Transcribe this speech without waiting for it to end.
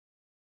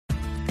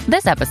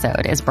This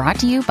episode is brought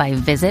to you by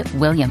Visit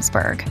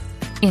Williamsburg.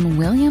 In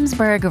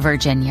Williamsburg,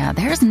 Virginia,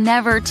 there's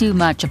never too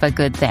much of a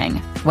good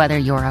thing. Whether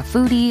you're a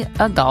foodie,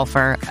 a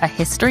golfer, a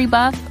history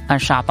buff, a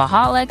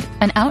shopaholic,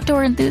 an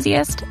outdoor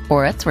enthusiast,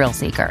 or a thrill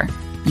seeker,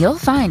 you'll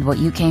find what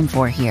you came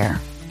for here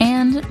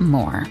and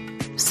more.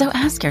 So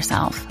ask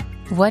yourself,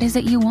 what is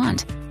it you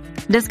want?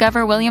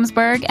 Discover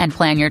Williamsburg and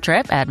plan your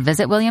trip at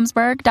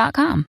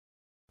visitwilliamsburg.com.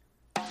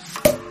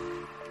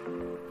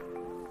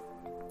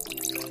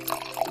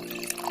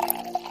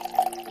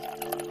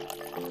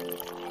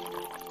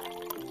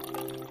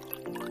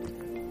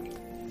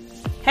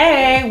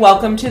 Hey,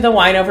 welcome to the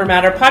Wine Over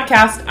Matter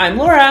podcast. I'm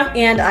Laura.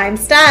 And I'm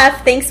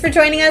Steph. Thanks for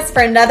joining us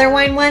for another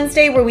Wine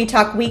Wednesday, where we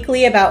talk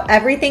weekly about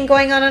everything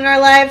going on in our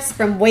lives,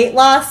 from weight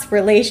loss,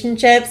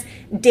 relationships,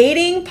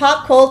 dating,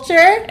 pop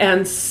culture,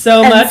 and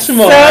so much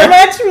more.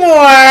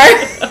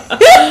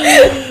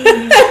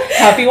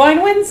 Happy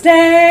Wine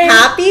Wednesday.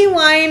 Happy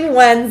Wine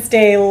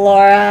Wednesday,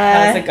 Laura.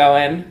 How's it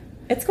going?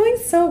 It's going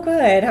so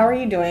good. How are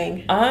you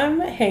doing? I'm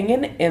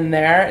hanging in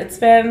there. It's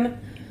been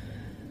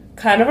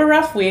kind of a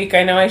rough week.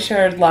 I know I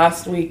shared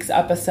last week's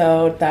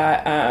episode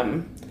that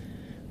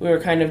we were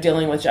kind of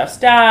dealing with Jeff's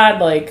dad,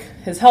 like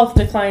his health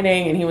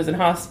declining, and he was in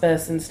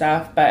hospice and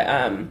stuff, but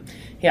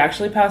he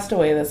actually passed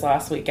away this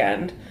last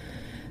weekend.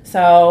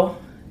 So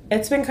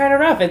it's been kind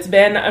of rough. It's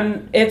been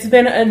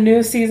a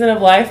new season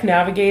of life,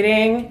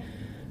 navigating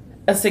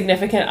a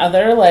significant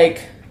other,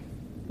 like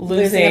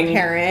losing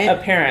a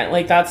parent.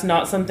 Like, that's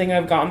not something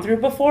I've gone through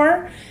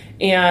before.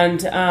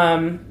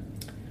 And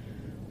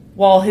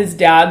while his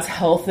dad's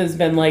health has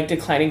been like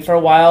declining for a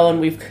while,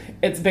 and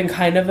it's been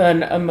kind of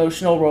an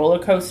emotional roller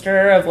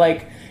coaster of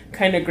like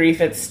kind of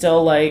grief, it's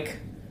still like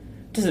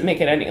doesn't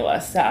make it any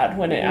less sad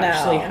when it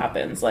actually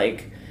happens.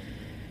 Like,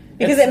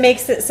 because it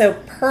makes it so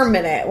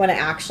permanent when it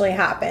actually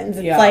happens.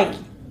 It's like,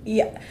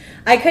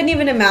 I couldn't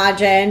even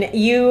imagine.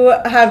 You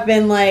have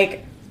been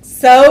like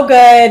so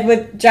good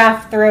with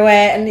Jeff through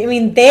it. And I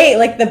mean, they,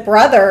 like the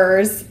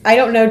brothers, I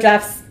don't know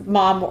Jeff's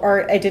mom,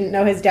 or I didn't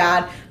know his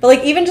dad, but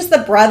like even just the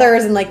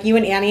brothers and like you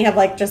and Annie have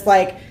like just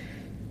like,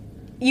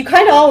 you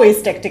kind of always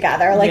stick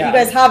together. Like you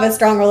guys have a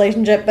strong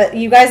relationship, but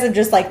you guys have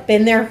just like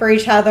been there for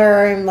each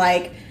other. And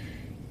like,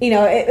 you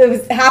know,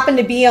 it happened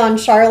to be on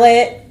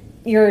Charlotte,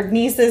 your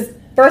niece's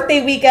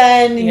birthday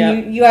weekend,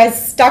 and you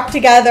guys stuck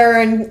together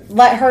and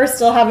let her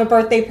still have a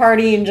birthday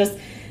party, and just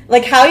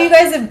like how you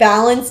guys have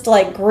balanced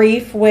like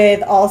grief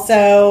with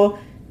also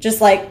just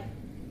like,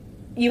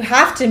 you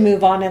have to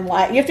move on in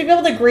life. You have to be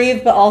able to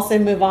grieve, but also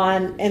move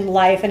on in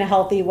life in a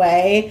healthy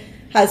way,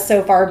 has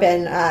so far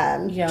been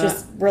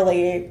just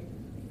really.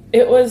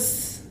 It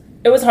was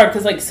hard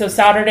because like, so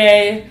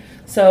Saturday,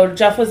 so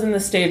Jeff was in the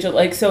stage of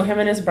like, so him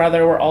and his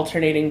brother were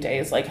alternating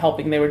days, like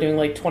helping. They were doing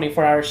like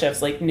 24-hour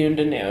shifts, like noon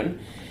to noon.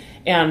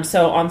 And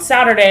so on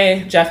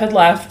Saturday, Jeff had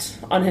left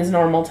on his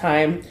normal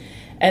time.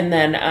 And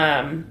then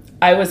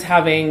I was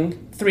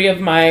having 3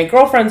 of my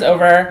girlfriends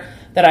over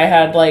that I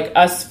had like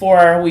us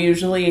 4. We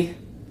usually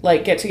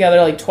like get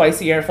together like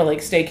twice a year for like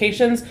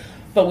staycations.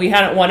 But we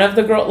hadn't, one of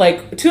the girl,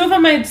 like 2 of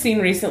them I'd seen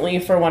recently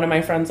for one of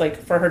my friends, like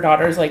for her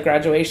daughter's like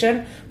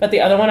graduation. But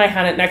the other one I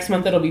hadn't. Next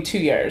month it'll be 2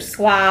 years.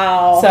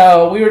 Wow.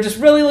 So we were just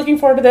really looking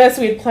forward to this.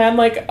 We had planned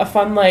like a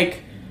fun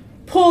like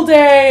pool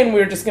day, and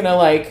we were just going to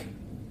like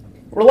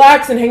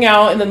relax and hang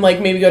out, and then like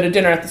maybe go to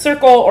dinner at the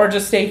Circle or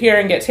just stay here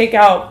and get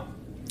takeout.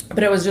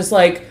 But it was just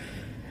like,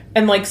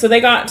 and like, so they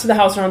got to the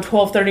house around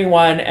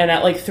 12:31, and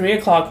at like 3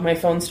 o'clock my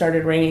phone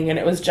started ringing, and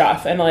it was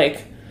Jeff, and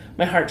like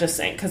my heart just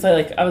sank because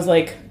I was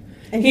like,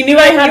 and he knew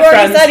I had friends. You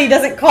already said he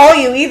doesn't call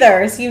you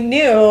either, so you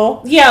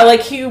knew. Yeah,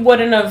 like he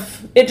wouldn't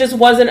have, it just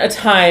wasn't a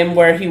time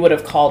where he would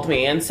have called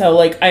me. And so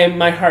like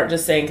my heart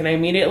just sank, and I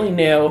immediately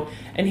knew.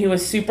 And he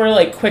was super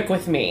like quick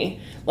with me,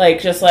 like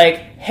just like,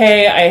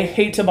 hey, I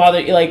hate to bother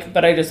you, like,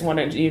 but I just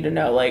wanted you to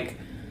know like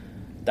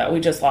that we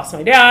just lost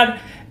my dad.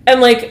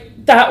 And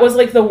like that was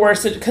like the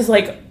worst, because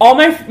like all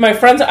my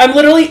friends, I'm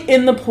literally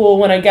in the pool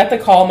when I get the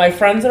call. My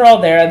friends are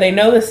all there, they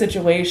know the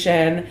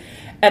situation.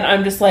 And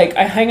I'm just like,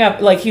 I hang up,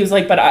 like, he was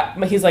like,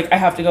 he's like, I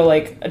have to go,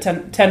 like,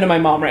 attend to my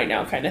mom right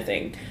now, kind of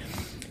thing.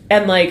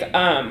 And, like,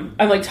 I'm,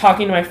 like,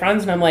 talking to my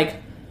friends, and I'm like,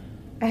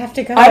 I have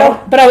to go.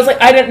 But I was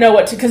like, I didn't know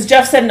what to, because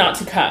Jeff said not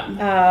to come.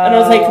 And I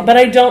was like, but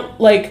I don't,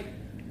 like,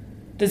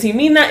 does he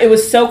mean that? It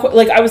was so quick.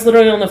 Like, I was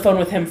literally on the phone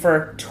with him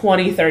for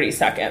 20, 30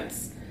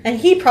 seconds. And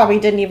he probably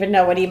didn't even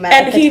know what he meant.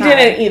 And he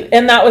didn't either.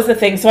 And that was the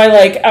thing. So I,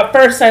 like, at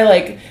first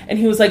and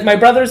he was like, my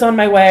brother's on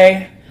my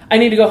way. I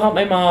need to go help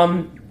my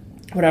mom,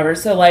 whatever.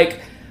 So, like,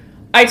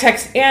 I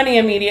text Annie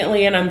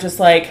immediately, and I'm just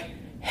like,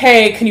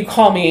 hey, can you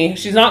call me?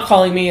 She's not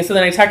calling me. So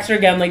then I text her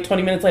again, like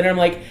 20 minutes later. I'm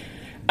like,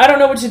 I don't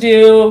know what to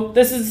do.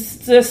 This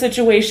is the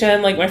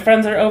situation. Like, my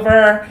friends are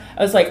over. I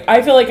was like,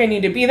 I feel like I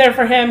need to be there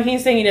for him.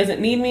 He's saying he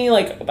doesn't need me.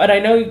 Like, but I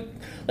know,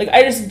 like,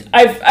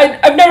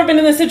 I've never been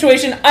in this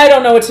situation. I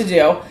don't know what to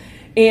do.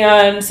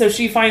 And so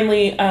she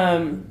finally,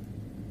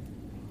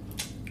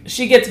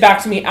 she gets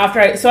back to me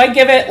after so I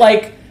give it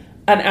like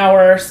an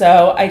hour or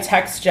so. I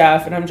text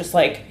Jeff, and I'm just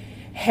like,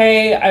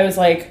 hey, I was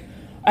like,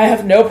 I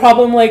have no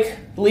problem like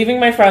leaving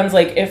my friends.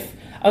 Like, if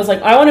I was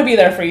like, I want to be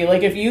there for you.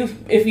 Like, if you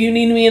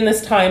need me in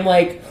this time,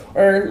 like,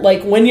 or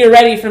like when you're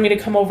ready for me to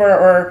come over,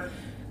 or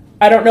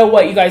I don't know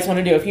what you guys want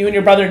to do. If you and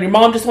your brother and your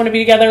mom just want to be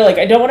together, like,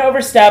 I don't want to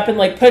overstep and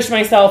like push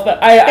myself,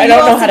 but I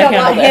don't know how to handle this. You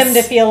don't want him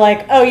to feel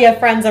like, oh, you have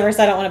friends over,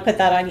 so I don't want to put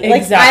that on you.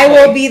 Exactly. Like,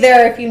 I will be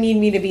there if you need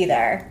me to be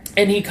there.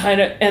 And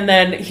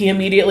then he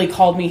immediately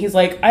called me. He's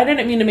like, I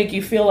didn't mean to make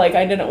you feel like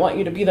I didn't want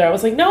you to be there. I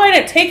was like, no, I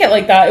didn't take it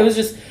like that. It was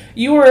just,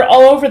 you were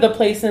all over the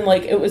place and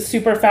like, it was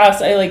super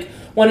fast. I like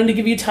wanted to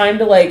give you time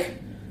to like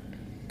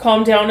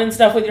calm down and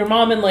stuff with your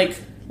mom and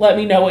like let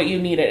me know what you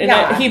needed. And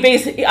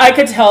I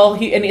could tell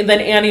and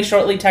then Annie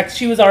shortly texted,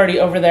 she was already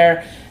over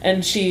there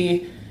and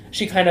she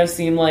kind of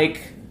seemed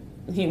like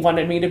he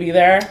wanted me to be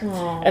there.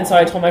 Aww. And so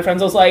I told my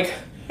friends, I was like,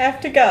 I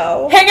have to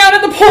go. Hang out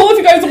at the pool if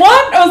you guys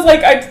want. I was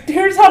like,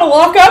 here's how to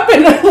lock up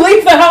and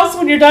leave the house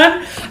when you're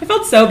done. I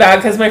felt so bad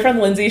because my friend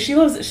Lindsay, she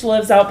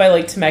lives out by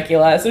like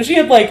Temecula, so she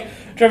had like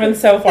driven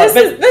so far. This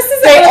is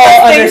one of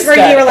those things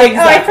where you were like,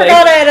 exactly. Oh, I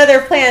forgot I had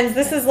other plans.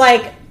 This is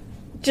like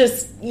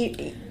just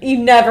you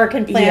never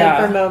can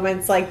plan for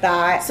moments like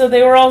that. So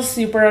they were all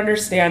super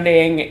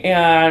understanding,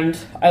 and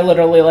I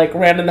literally like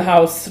ran in the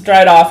house,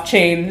 dried off,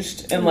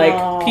 changed, and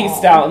like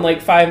peaced out in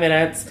like 5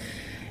 minutes.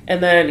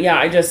 And then,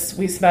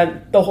 we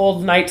spent the whole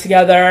night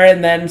together.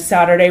 And then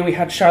Saturday we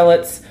had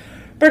Charlotte's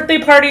birthday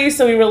party.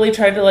 So we really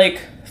tried to,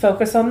 like,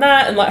 focus on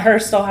that and let her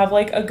still have,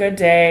 like, a good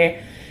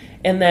day.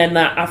 And then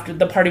after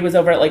the party was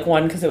over at, like,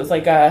 1, because it was,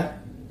 like, a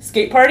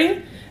skate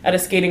party at a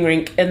skating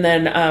rink. And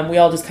then we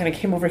all just kind of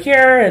came over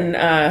here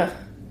and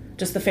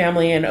just the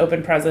family and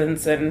opened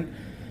presents and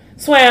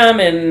swam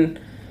and...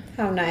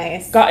 How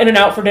nice. Got in and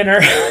out for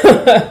dinner.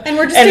 And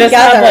we're just together. Just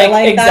have,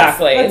 like,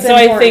 exactly. That's so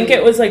important. I think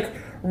it was, like...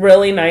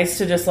 really nice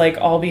to just like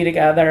all be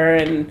together,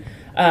 and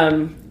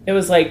it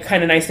was like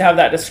kind of nice to have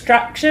that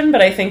distraction, but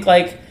I think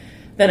like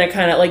then it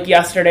kind of like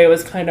yesterday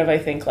was kind of I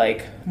think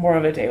like more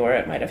of a day where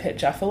it might have hit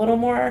Jeff a little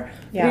more.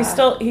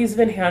 He's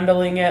been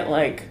handling it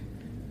like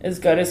as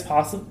good as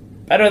possible,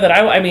 better than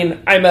I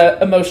mean I'm a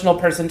emotional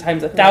person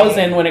times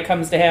 1,000 when it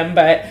comes to him,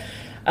 but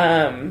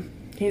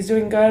he's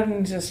doing good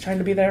and just trying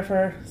to be there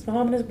for his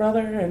mom and his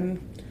brother.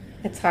 And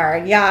it's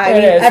hard. Yeah.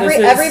 I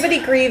mean, everybody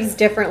grieves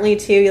differently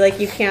too.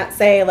 Like, you can't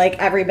say like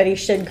everybody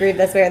should grieve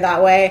this way or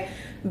that way.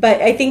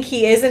 But I think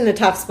he is in a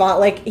tough spot.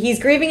 Like, he's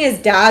grieving his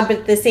dad, but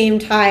at the same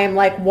time,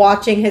 like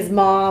watching his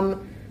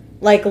mom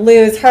like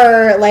lose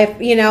her life,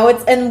 you know,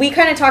 and we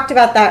kind of talked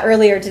about that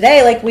earlier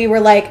today. Like, we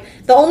were like,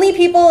 the only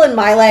people in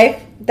my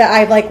life that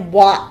I've like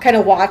kind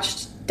of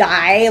watched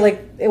die,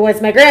 like it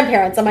was my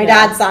grandparents on my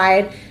dad's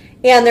side,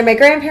 and they're my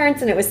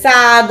grandparents, and it was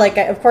sad. Like,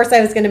 of course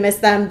I was going to miss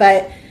them,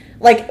 but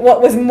like,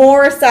 what was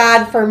more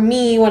sad for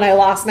me when I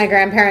lost my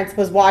grandparents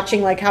was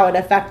watching, like, how it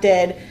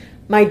affected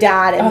my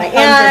dad and my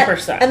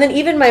 100%. aunt. And then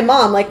even my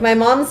mom. Like, my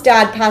mom's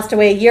dad passed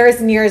away years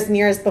and years and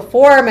years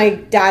before my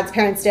dad's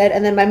parents did.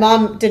 And then my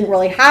mom didn't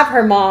really have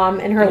her mom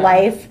in her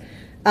life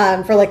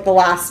for, like, the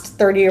last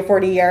 30 or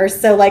 40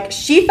 years. So, like,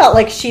 she felt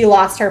like she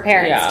lost her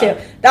parents, too.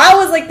 That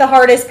was, like, the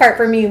hardest part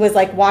for me was,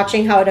 like,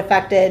 watching how it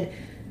affected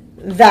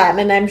them.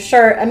 And I'm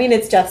sure, I mean,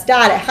 it's Jeff's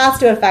dad. It has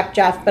to affect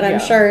Jeff. But I'm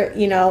sure,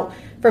 you know...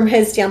 From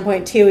his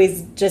standpoint, too,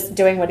 he's just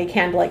doing what he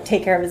can to, like,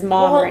 take care of his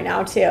mom right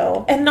now,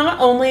 too. And not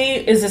only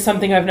is this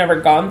something I've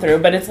never gone through,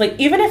 but it's, like,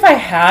 even if I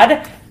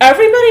had,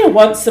 everybody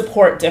wants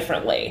support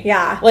differently.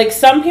 Yeah. Like,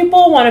 some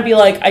people want to be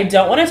like, I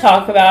don't want to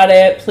talk about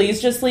it.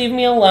 Please just leave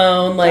me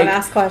alone. Like, don't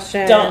ask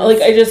questions. Don't,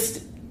 like, I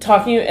just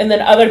talking, and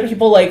then other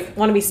people, like...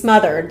 want to be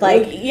smothered.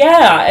 Like,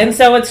 yeah. And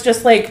so it's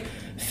just, like,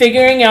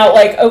 figuring out,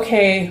 like,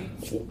 okay,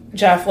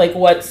 Jeff, like,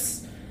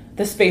 what's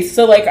the space?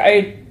 So, like,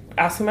 I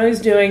ask him how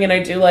he's doing, and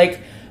I do, like...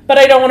 But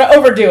I don't want to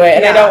overdo it,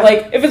 and I don't,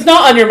 like, if it's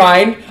not on your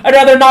mind, I'd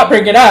rather not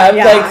bring it up.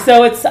 Yeah. Like,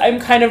 so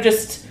I'm kind of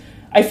just,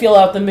 I feel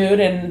out the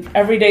mood, and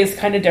every day is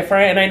kind of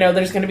different, and I know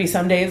there's going to be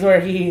some days where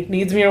he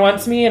needs me or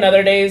wants me, and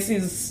other days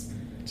he's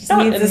just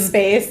needs the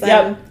space.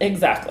 Yep,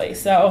 exactly.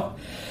 So,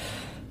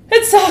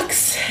 it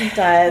sucks. It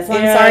does. Well,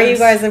 I'm sorry you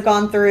guys have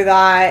gone through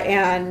that,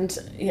 and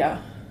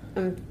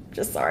I'm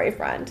just sorry,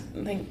 friend.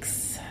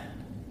 Thanks.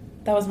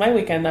 That was my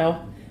weekend,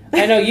 though.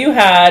 I know you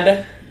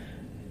had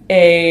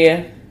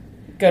a...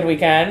 good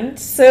weekend.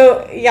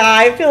 So,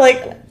 I feel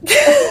like...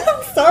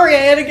 I'm sorry,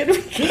 I had a good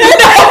weekend.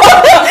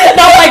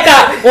 Not like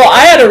that. Well,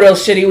 I had a real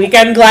shitty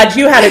weekend. Glad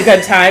you had a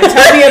good time.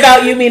 Tell me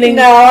about you meeting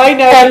No, I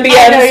know.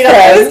 MBM's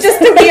friends. It was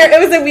just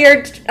a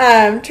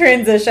weird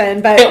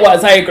transition, but... It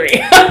was, I agree.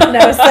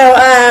 No, so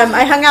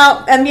I hung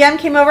out. MBM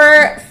came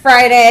over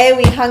Friday.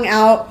 We hung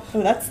out...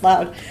 Oh, that's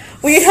loud.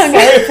 We hung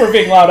out. Sorry for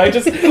being loud.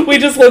 We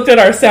just looked at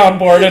our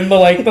soundboard and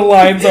the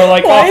lines are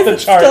like off the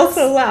charts. Still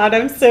so loud.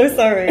 I'm so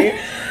sorry.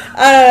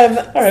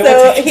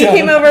 So he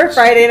came over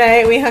Friday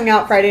night. We hung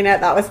out Friday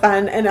night. That was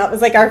fun. And that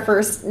was like our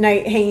first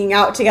night hanging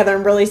out together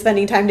and really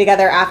spending time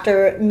together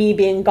after me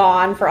being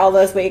gone for all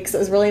those weeks. It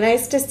was really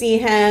nice to see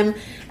him.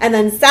 And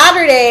then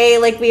Saturday,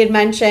 like we had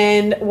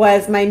mentioned,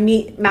 was my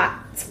Meet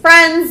Matt's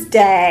Friends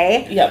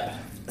Day. Yep.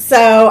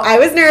 So I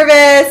was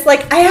nervous.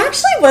 Like, I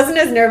actually wasn't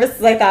as nervous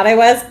as I thought I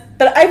was,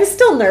 but I was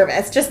still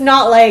nervous. Just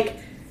not like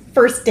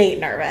first date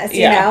nervous,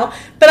 you know?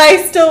 But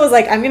I still was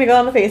like, I'm going to go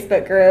on the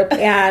Facebook group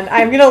and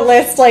I'm going to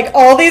list like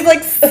all these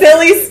like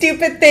silly,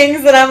 stupid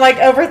things that I'm like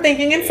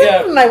overthinking. And some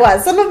of them I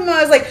was. Some of them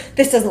I was like,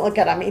 this doesn't look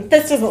good on me.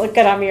 This doesn't look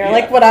good on me or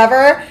like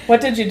whatever.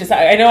 What did you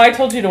decide? I know I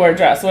told you to wear a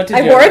dress. What did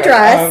you I wore a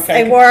dress. Oh,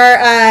 okay. I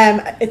wore,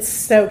 it's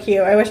so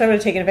cute. I wish I would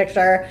have taken a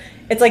picture.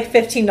 It's like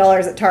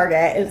 $15 at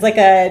Target. It's like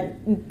a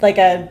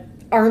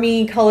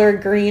army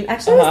colored green.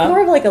 Actually, it was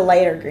more of like a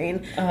lighter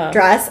green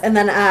dress. And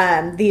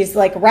then these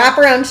like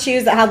wraparound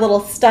shoes that had little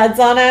studs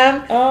on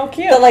them. Oh,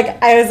 cute. That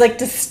like I was like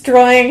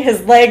destroying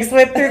his legs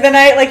with through the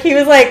night. Like he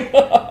was like,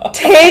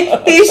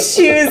 take these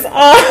shoes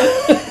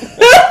off.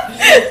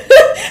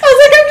 I was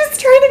like, I'm just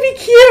trying to be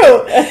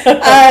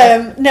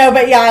cute. No,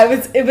 but yeah,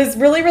 it was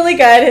really, really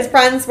good. His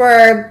friends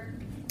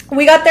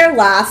we got there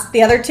last.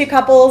 The other two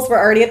couples were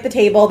already at the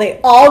table.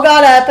 They all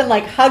got up and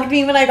like hugged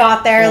me when I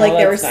got there. Like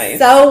they were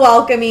so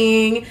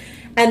welcoming.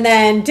 And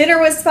then dinner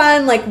was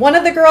fun. Like one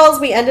of the girls,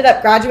 we ended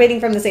up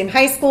graduating from the same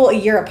high school a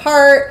year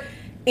apart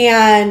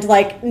and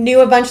like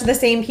knew a bunch of the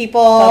same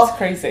people. That's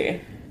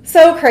crazy.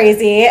 So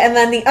crazy. And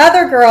then the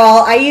other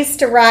girl, I used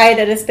to ride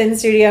at a spin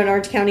studio in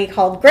Orange County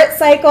called Grit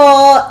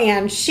Cycle,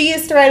 and she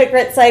used to ride at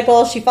Grit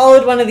Cycle. She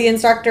followed one of the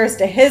instructors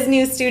to his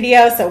new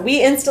studio, so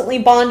we instantly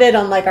bonded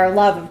on like our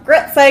love of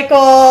Grit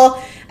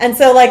Cycle. And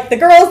so like the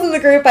girls in the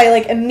group I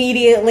like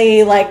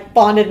immediately like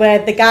bonded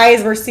with. The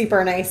guys were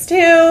super nice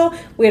too.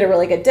 We had a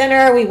really good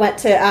dinner. We went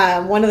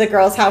to one of the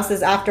girls'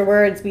 houses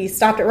afterwards. We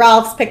stopped at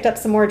Ralph's, picked up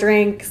some more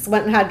drinks,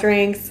 went and had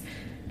drinks.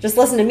 Just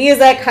listened to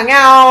music, hung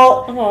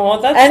out. Oh,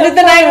 that's ended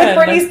the night with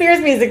Britney Spears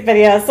music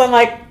video. So I'm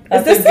like,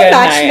 is this a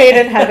match made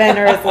in heaven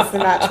or is this a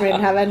match made in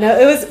heaven? No,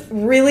 it was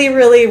really,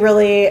 really,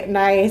 really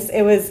nice.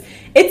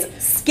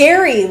 It's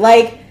scary.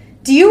 Like,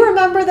 do you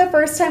remember the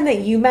first time that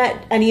you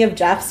met any of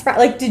Jeff's friends?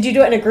 Like, did you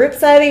do it in a group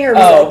setting or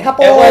was it a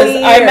couple?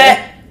 I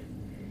met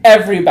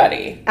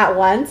everybody. At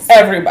once?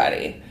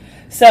 Everybody.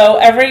 So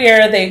every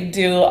year they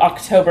do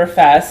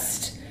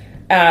Oktoberfest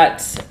at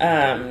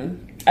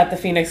the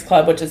Phoenix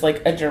Club, which is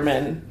like a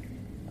German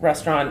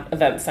restaurant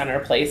event center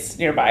place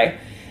nearby.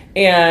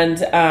 And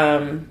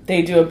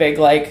they do a big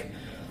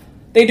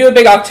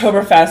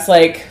Oktoberfest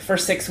like for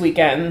 6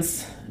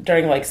 weekends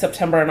during like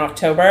September and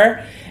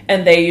October.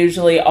 And they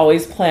usually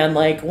always plan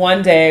like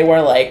one day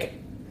where like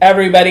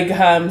everybody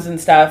comes and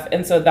stuff.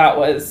 And so that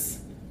was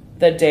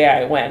the day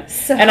I went.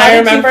 So and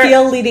how did you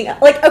feel leading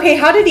up? Like, okay,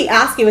 how did he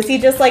ask you? Was he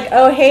just like,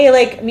 oh, hey,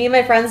 like, me and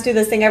my friends do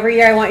this thing every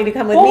year. I want you to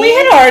come with me? Well, we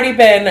had already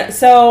been.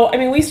 So, I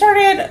mean, we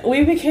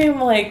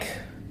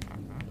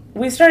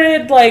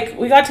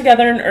got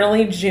together in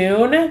early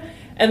June.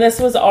 And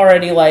this was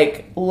already,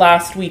 like,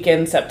 last week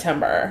in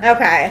September.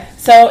 Okay.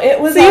 So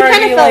it was you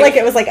kind of felt like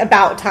it was, like,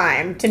 about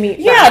time to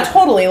meet friends. Yeah,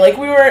 totally. Like,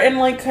 we were in,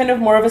 like, kind of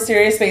more of a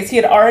serious space. He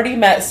had already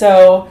met,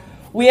 so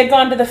we had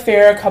gone to the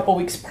fair a couple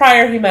weeks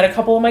prior. He met a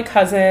couple of my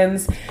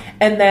cousins.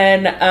 And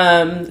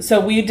then, so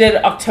we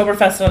did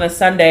Oktoberfest on a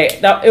Sunday.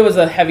 It was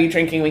a heavy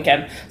drinking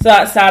weekend. So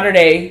that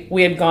Saturday,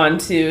 we had gone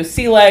to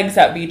Sea Legs,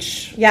 that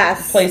beach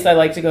place I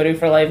like to go to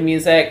for live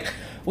music.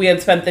 We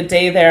had spent the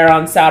day there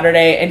on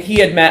Saturday, and he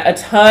had met a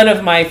ton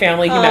of my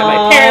family. He met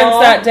my parents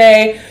that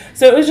day.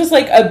 So it was just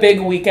like a big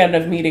weekend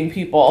of meeting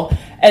people.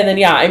 And then,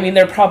 yeah, I mean,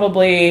 they're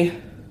probably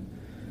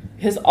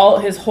his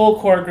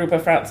whole core group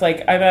of friends.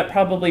 Like, I met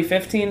probably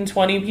 15,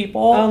 20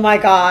 people. Oh my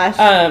gosh.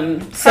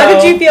 So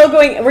how did you feel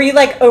were you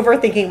like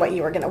overthinking what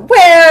you were going to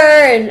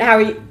wear and how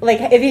you, like,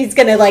 if he's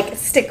going to like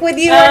stick with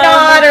you or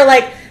not? Or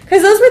like,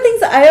 because those were things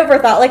that I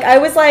overthought. Like, I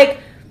was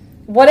like,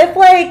 what if,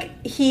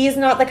 like, he's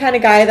not the kind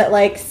of guy that,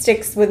 like,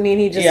 sticks with me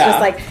and he just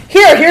like,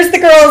 here's the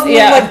girls and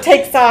like,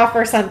 takes off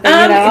or something,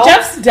 you know?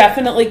 Jeff's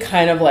definitely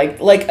kind of, like,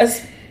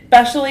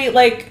 especially,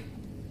 like,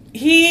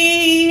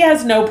 he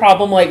has no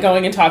problem, like,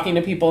 going and talking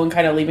to people and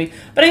kind of leaving.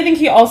 But I think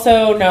he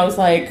also knows,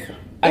 like,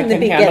 I can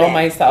handle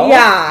myself.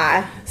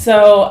 Yeah.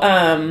 So,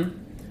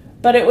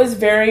 but it was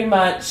very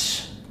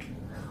much...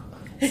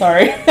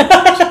 Sorry.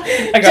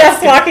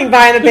 Jeff's walking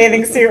by in a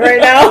bathing suit right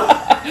now.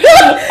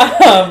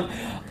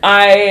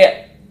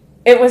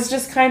 It was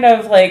just kind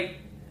of like,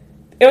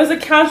 it was a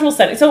casual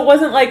setting. So it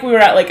wasn't like we were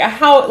at like a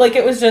house, like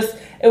it was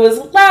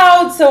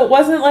loud. So it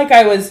wasn't like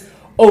I was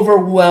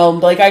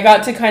overwhelmed. Like I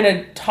got to kind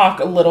of talk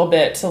a little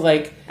bit to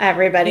like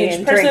everybody each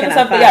and person and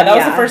stuff. But yeah, that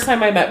was the first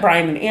time I met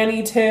Brian and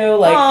Annie too.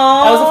 Like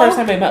that was the first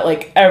time I met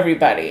like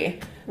everybody.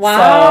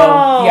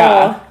 Wow. So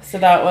yeah. So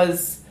that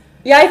was.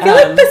 Yeah, I feel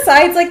like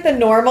besides, like, the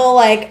normal,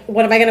 like,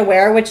 what am I going to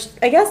wear, which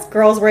I guess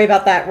girls worry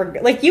about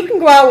that. Like, you can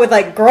go out with,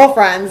 like,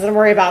 girlfriends and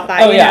worry about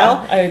that, you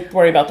know? I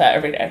worry about that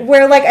every day.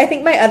 Where, like, I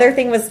think my other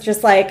thing was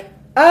just, like,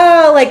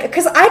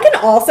 because I can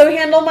also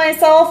handle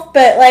myself,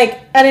 but, like,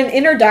 at an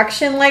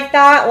introduction like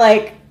that,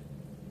 like,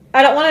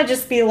 I don't want to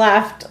just be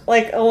left,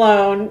 like,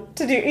 alone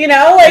to do, you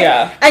know? Like,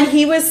 and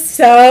he was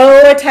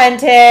so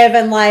attentive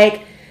and,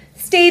 like,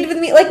 stayed with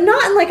me, like,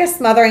 not in, like, a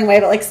smothering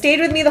way, but, like, stayed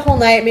with me the whole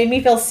night, made me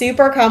feel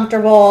super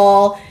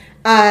comfortable,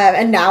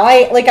 and now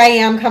I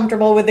am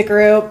comfortable with the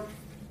group,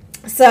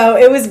 so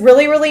it was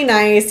really, really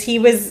nice. He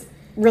was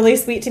really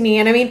sweet to me.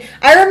 And I mean,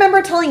 I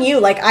remember telling you,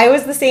 like, I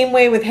was the same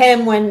way with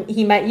him when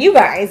he met you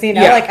guys, you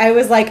know? Yeah. Like, I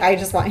was like, I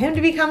just want him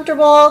to be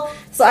comfortable.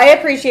 So I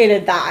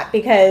appreciated that,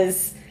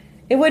 because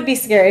it would be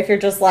scary if you're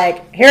just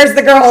like, here's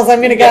the girls I'm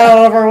going to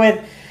go over with,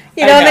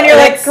 you know, and then you're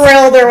like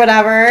grilled or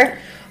whatever.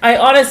 I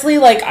honestly,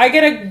 like, I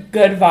get a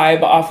good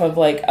vibe off of,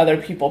 like, other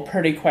people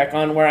pretty quick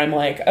on where I'm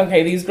like,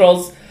 okay, these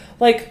girls,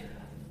 like,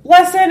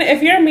 listen,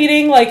 if you're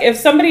meeting, like, if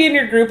somebody in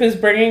your group is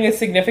bringing a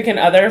significant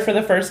other for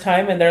the first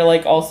time and they're,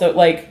 like, also,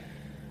 like,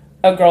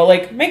 a girl,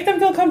 like, make them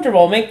feel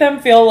comfortable. Make them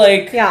feel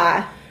like...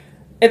 Yeah.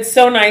 It's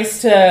so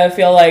nice to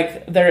feel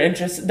like they're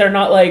interested. They're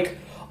not, like,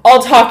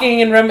 all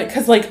talking and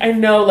because, like, I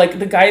know, like,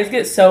 the guys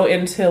get so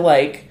into,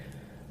 like...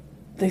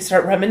 They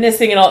start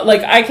reminiscing and all.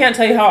 Like, I can't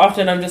tell you how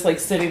often I'm just, like,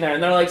 sitting there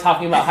and they're, like,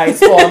 talking about high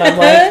school and I'm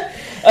like,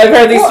 I've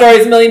heard these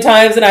stories a million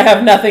times and I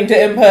have nothing to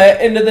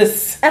input into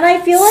this. And I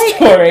feel like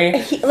story.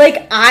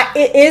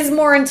 It is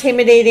more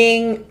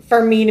intimidating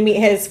for me to meet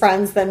his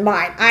friends than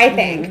mine, I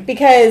think,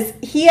 because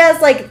he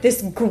has, like,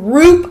 this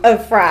group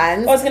of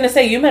friends. I was gonna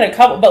say, you met a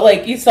couple, but,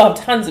 like, you still have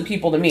tons of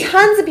people to meet.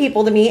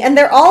 And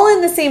they're all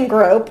in the same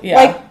group. Yeah.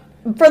 Like,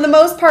 for the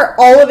most part,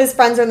 all of his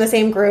friends are in the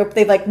same group.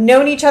 They've, like,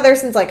 known each other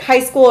since, like, high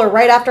school or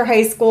right after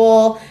high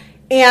school.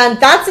 And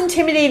that's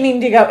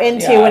intimidating to go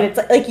into when it's,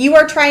 like, you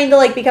are trying to,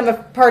 like, become a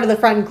part of the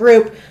friend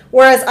group.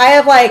 Whereas I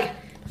have, like,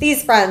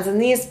 these friends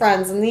and these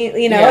friends and these,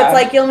 you know, it's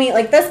like you'll meet,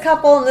 like, this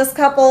couple and this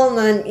couple and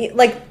then,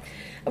 like,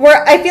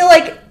 where I feel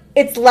like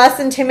it's less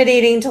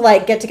intimidating to,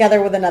 like, get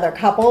together with another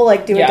couple,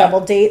 like, do a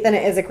double date than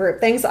it is a group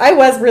thing. So I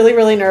was really,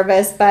 really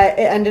nervous, but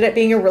it ended up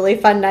being a really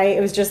fun night.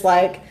 It was just,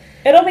 like...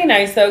 It'll be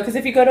nice, though, because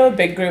if you go to a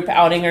big group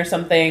outing or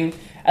something,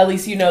 at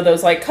least you know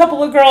those, like,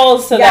 couple of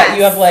girls so that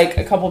you have, like,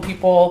 a couple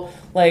people,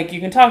 like,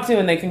 you can talk to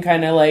and they can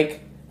kind of, like,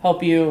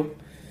 help you.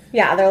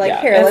 Yeah, they're like,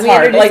 here, let me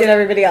introduce you to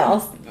everybody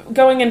else.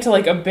 Going into,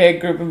 like, a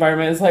big group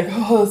environment is like,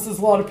 oh, this is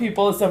a lot of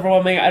people. It's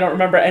overwhelming. I don't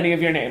remember any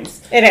of your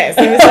names. It is.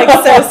 It was, like,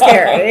 so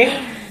scary.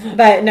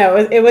 But, no,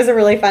 it was a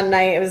really fun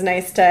night. It was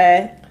nice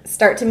to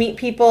start to meet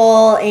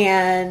people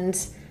and...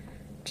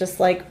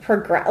 just, like,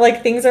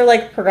 like, things are,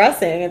 like,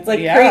 progressing. It's, like,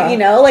 you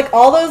know, like,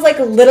 all those, like,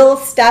 little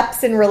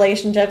steps in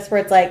relationships where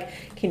it's, like,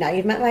 okay, now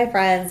you've met my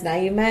friends, now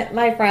you met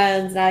my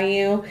friends, now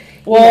you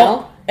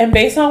know. And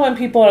based on when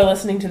people are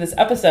listening to this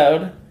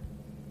episode,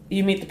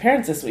 you meet the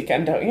parents this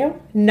weekend, don't you?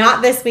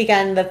 Not this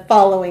weekend, the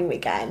following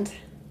weekend.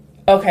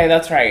 Okay,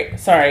 that's right.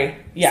 Sorry.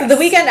 Yes. So the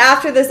weekend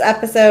after this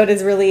episode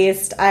is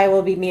released, I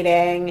will be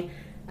meeting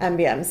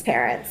MBM's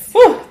parents.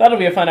 Whew, that'll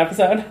be a fun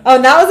episode. Oh,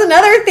 and that was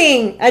another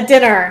thing at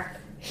dinner.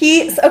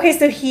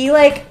 So he,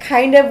 like,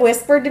 kind of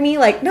whispered to me,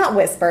 like, not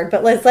whispered,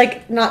 but was,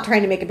 like, not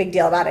trying to make a big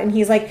deal about it. And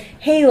he's like,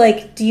 hey,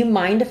 like, do you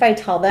mind if I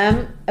tell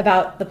them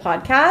about the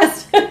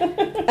podcast?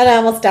 And I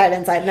almost died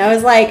inside. And I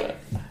was like,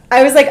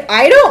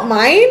 I don't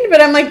mind,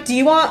 but I'm like, do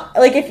you want,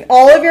 like, if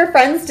all of your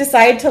friends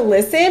decide to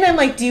listen, I'm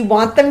like, do you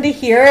want them to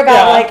hear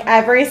about, like,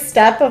 every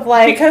step of,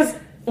 like... Because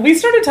we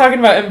started talking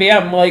about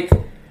MBM, like...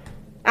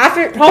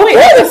 After probably the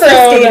episode,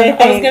 first date,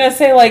 I was gonna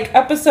say, like,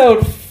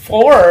 episode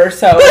 4 or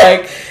so,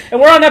 like, and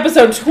we're on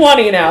episode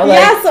 20 now. Like,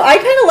 yeah, so I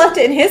kind of left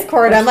it in his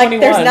court. I'm like, 21.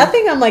 there's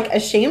nothing I'm, like,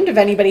 ashamed of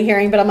anybody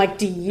hearing, but I'm like,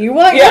 do you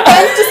want your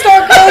friends to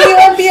start calling you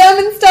MBM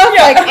and stuff?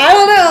 Like, I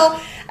don't know.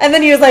 And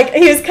then he was like,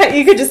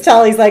 you could just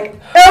tell, he's like,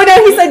 oh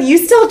no, he said, you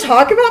still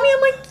talk about me?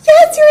 I'm like,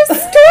 yes, you're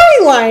a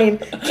storyline.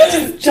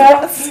 You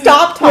just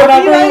stop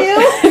talking about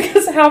you.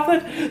 Because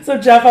so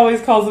Jeff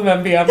always calls him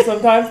MBM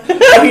sometimes,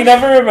 but he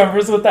never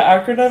remembers what the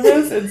acronym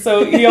is, and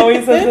so he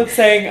always ends up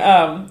saying,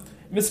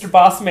 Mr.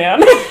 Boss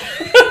Man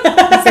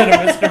instead of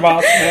Mr.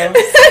 Boss Man.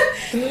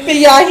 But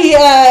yeah,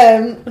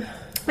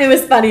 it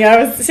was funny.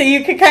 So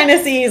you could kind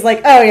of see he's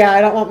like, oh yeah, I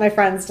don't want my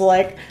friends to,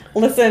 like,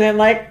 listen and,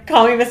 like,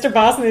 call me Mr.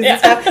 Boss Man and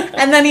stuff.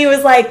 And then he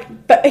was like,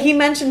 but he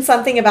mentioned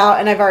something about,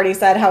 and I've already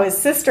said how his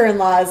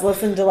sister-in-law has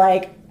listened to,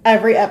 like,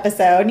 every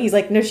episode. And he's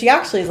like, no, she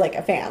actually is, like,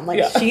 a fan.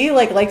 Like, she,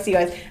 like, likes you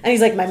guys. And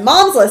he's like, my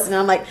mom's listening.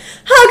 I'm like,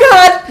 oh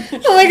God,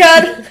 oh my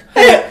God.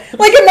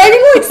 Like, am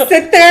I gonna, like,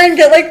 sit there and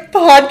get, like,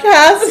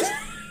 podcasts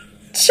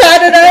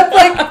chatted up,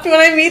 like, when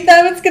I meet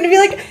them? It's gonna be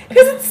like,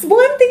 because it's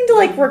one thing to,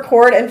 like,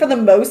 record, and for the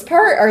most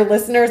part our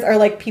listeners are,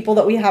 like, people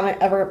that we haven't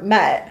ever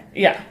met,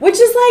 which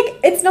is, like,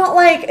 it's not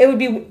like it would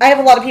be, I have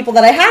a lot of people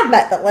that I have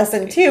met that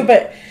listen too,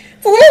 but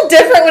it's a little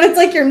different when it's,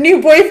 like, your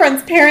new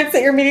boyfriend's parents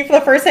that you're meeting for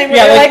the first time,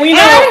 where like, we know,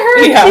 I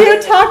heard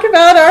you talk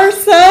about our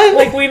son.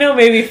 Like, we know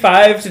maybe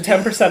 5 to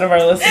 10% of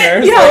our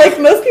listeners. Yeah, like,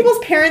 most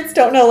people's parents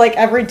don't know, like,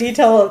 every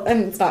detail,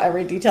 and it's not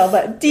every detail,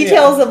 but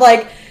details of,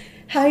 like,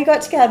 how you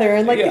got together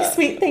and, like, the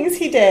sweet things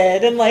he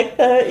did and, like,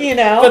 the, you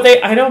know.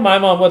 But I know my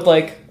mom would,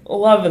 like,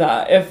 love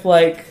that if,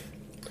 like,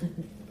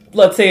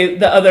 let's say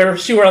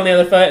she were on the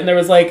other foot and there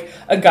was, like,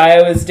 a guy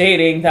I was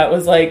dating that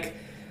was, like,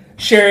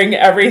 sharing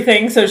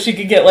everything so she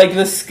could get, like,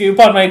 the scoop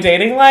on my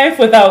dating life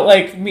without,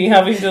 like, me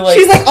having to, like...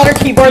 She's, like, on her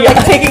keyboard,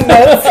 like, taking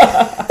notes.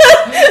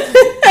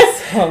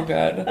 So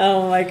good.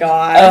 Oh, my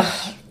God.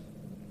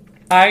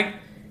 Sorry.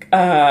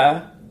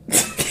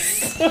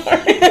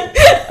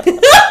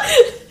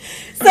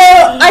 So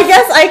I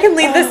guess I can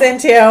lead this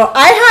into,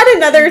 I had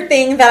another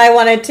thing that I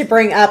wanted to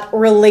bring up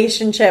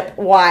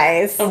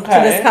relationship-wise to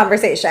this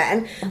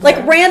conversation. Okay.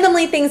 Like,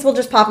 randomly things will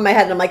just pop in my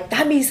head, and I'm like,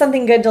 that'd be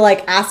something good to,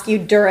 like, ask you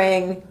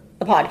during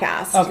the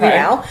podcast, you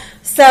know?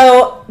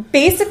 So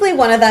basically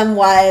one of them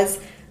was,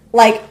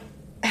 like,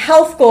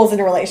 health goals in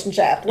a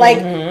relationship. Like,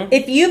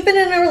 if you've been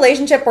in a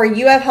relationship where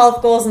you have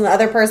health goals and the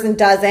other person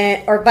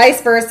doesn't, or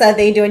vice versa,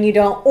 they do and you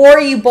don't, or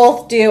you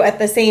both do at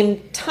the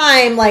same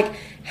time, like,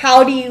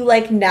 how do you,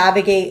 like,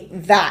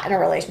 navigate that in a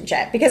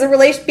relationship? Because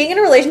being in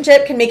a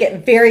relationship can make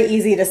it very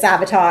easy to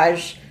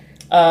sabotage.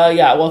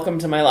 Yeah, welcome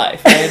to my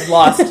life.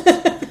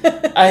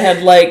 I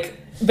had, like,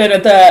 been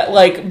at the,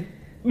 like,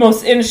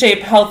 most in shape,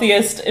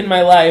 healthiest in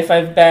my life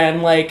I've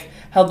been, like,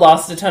 had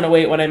lost a ton of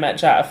weight when I met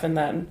Jeff, and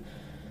then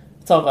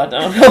it's all gone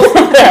downhill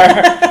from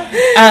there.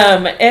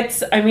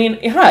 It's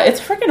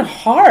freaking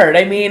hard.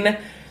 I mean,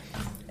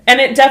 and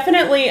it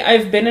definitely,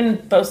 I've been in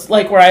both,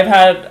 like, where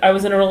I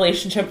was in a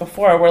relationship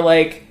before where,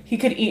 like, he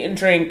could eat and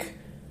drink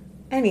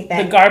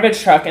anything, the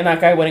garbage truck, and that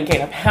guy wouldn't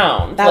gain a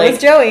pound. That was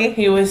Joey.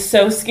 He was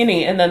so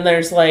skinny. And then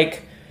there's,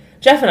 like,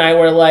 Jeff and I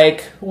were,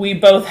 like, we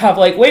both have,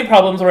 like, weight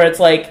problems where it's,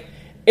 like,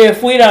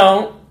 if we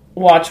don't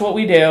watch what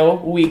we do,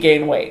 we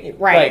gain weight.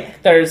 Right.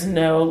 Like, there's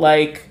no,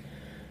 like,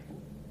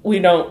 we're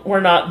not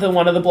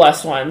one of the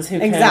blessed ones who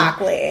can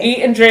eat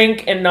and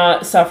drink and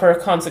not suffer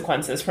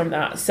consequences from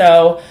that.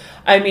 So,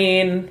 I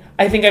mean,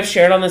 I think I've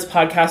shared on this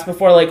podcast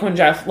before, like, when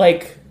Jeff,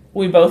 like,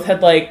 we both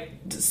had, like,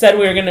 said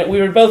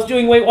we were both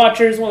doing Weight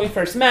Watchers when we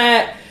first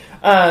met.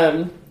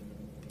 Didn't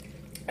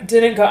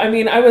go, I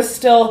mean, I was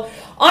still,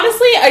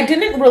 honestly, I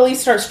didn't really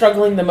start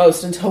struggling the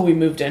most until we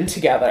moved in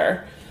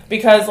together.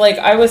 Because, like,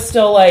 I was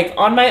still, like,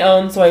 on my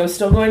own, so I was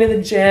still going to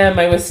the gym.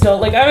 I was still,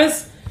 like, I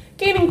was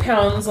gaining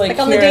pounds, like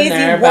on here the days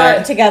and there, you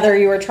weren't together,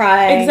 you were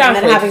trying, and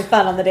then having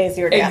fun on the days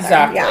you were together.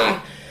 Exactly.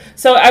 Yeah.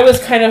 So I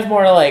was kind of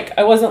more like,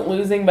 I wasn't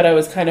losing, but I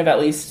was kind of at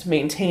least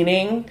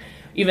maintaining,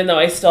 even though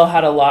I still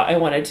had a lot I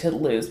wanted to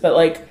lose. But,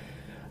 like,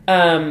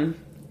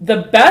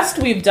 the best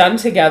we've done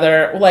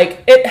together,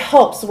 like, it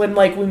helps when,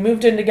 like, we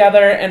moved in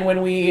together and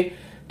when we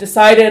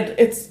decided,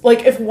 it's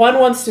like if one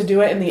wants to do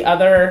it and the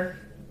other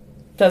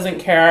doesn't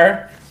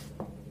care,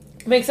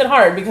 it makes it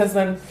hard, because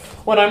then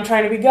when I'm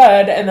trying to be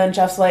good and then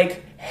Jeff's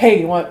like,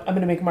 hey, I'm going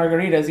to make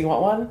margaritas, you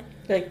want one?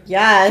 Like,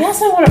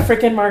 yes, I want a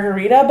freaking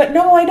margarita, but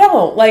no, I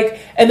don't. Like,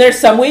 and there's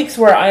some weeks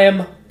where I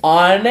am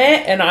on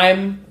it and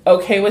I'm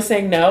okay with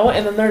saying no,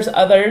 and then there's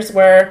others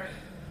where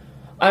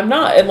I'm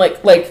not. And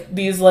like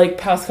these, like,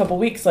 past couple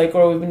weeks, like,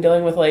 where we've been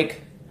dealing with,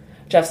 like,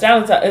 Jeff's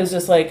downs, it was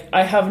just like,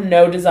 I have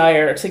no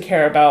desire to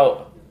care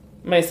about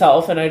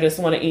myself, and I just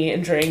want to eat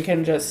and drink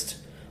and just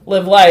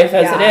live life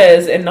as it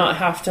is, and not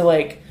have to,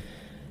 like,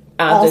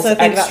 add also this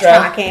think extra.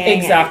 About tracking.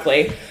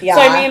 Exactly. So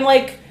I mean,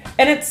 like,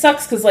 and it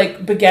sucks because,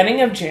 like,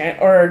 beginning of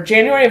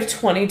January of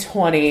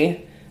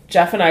 2020,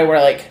 Jeff and I were,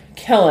 like,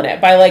 killing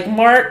it. By, like,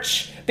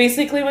 March,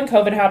 basically when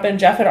COVID happened,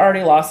 Jeff had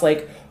already lost,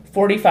 like,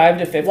 45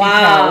 to 50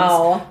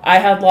 pounds. I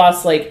had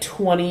lost, like,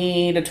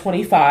 20 to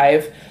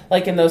 25,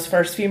 like, in those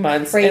first few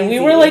months. Crazy. And we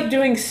were, like,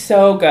 doing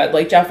so good.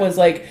 Like, Jeff was,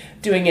 like,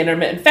 doing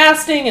intermittent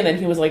fasting, and then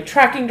he was, like,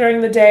 tracking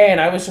during the day, and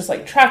I was just,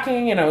 like,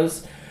 tracking, and I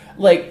was,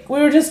 like, we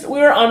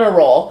were on a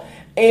roll.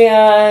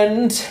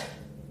 And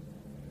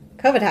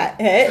COVID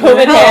hit,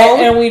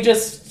 and we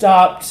just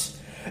stopped.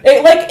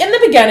 It, like, in the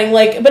beginning,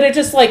 like, but it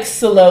just, like,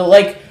 slow,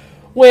 like,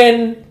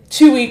 when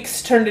 2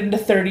 weeks turned into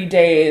 30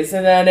 days,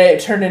 and then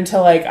it turned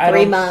into, like,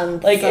 3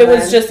 months. Like, it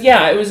was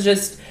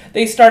just,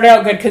 they started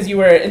out good because you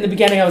were, in the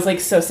beginning, I was, like,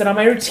 so set on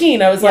my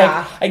routine. I was, like,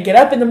 I'd get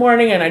up in the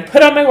morning, and I'd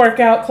put on my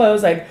workout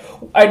clothes,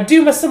 I'd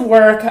do some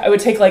work, I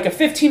would take, like, a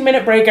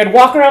 15-minute break, I'd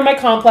walk around my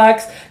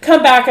complex,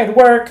 come back, I'd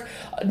work,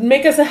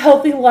 make us a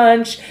healthy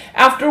lunch,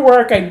 after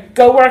work, I'd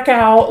go work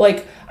out,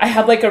 like, I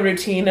had, like, a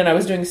routine, and I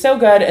was doing so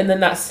good, and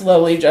then that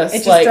slowly just,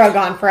 it just drug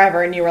on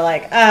forever, and you were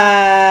like,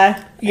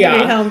 I've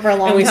been home for a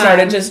long time. And we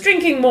started just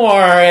drinking more,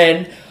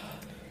 and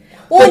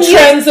the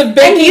trends of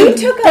baking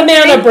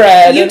banana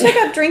bread. You took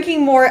up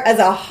drinking more as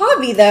a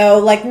hobby, though,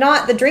 like,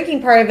 not the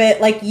drinking part of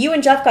it. Like, you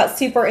and Jeff got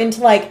super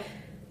into, like,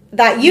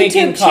 that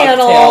YouTube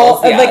channel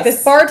of, like,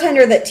 this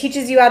bartender that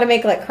teaches you how to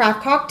make, like,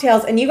 craft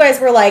cocktails, and you guys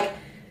were, like,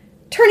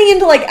 turning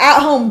into, like,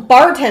 at-home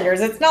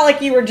bartenders. It's not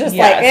like you were just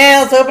like,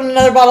 let's open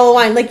another bottle of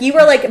wine. Like, you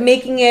were, like,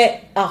 making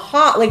it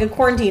like a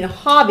quarantine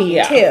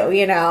hobby, too,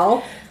 you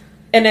know?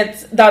 And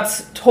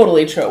that's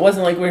totally true. It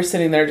wasn't like we were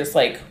sitting there just,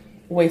 like,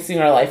 wasting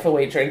our life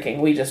away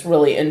drinking. We just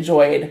really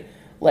enjoyed,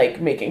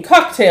 like, making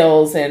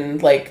cocktails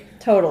and, like,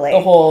 totally the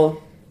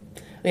whole,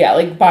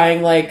 like,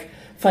 buying, like,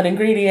 fun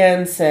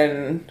ingredients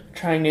and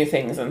trying new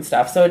things and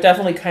stuff. So it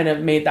definitely kind of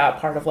made that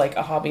part of, like,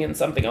 a hobby and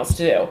something else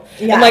to do.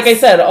 Yes. And like I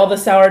said, all the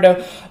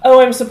sourdough,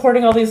 I'm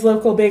supporting all these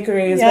local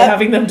bakeries by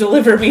having them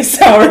deliver me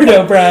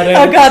sourdough bread and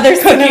oh god,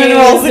 there's cinnamon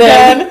rolls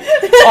again.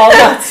 All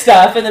that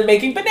stuff, and then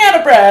making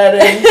banana bread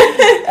and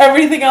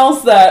everything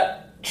else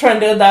that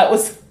trended that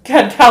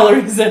had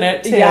calories in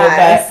it too.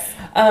 Yes.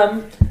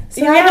 But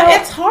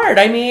it's hard.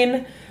 I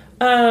mean,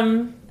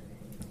 and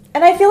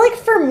I feel like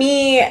for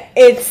me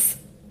it's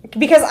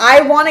because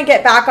I want to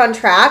get back on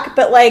track,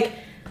 but like,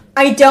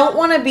 I don't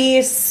want to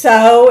be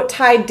so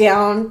tied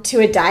down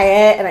to a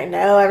diet. And I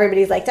know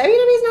everybody's like, WWE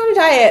is not a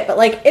diet, but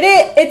like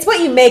it's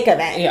what you make of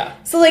it. Yeah.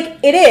 So like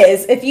it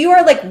is. If you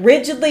are like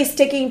rigidly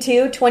sticking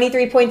to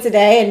 23 points a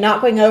day and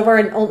not going over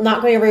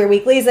your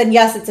weeklies, then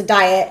yes, it's a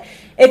diet.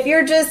 If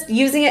you're just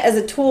using it as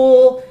a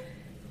tool,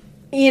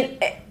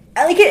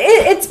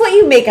 it's what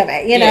you make of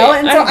it, you know?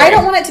 And so I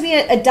don't want it to be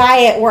a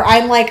diet where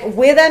I'm like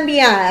with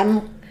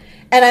MBM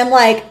and I'm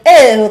like,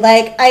 oh,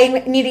 like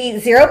I need to eat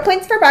 0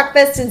 points for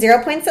breakfast and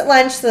 0 points at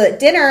lunch so that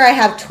dinner I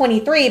have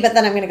 23, but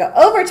then I'm going to go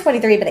over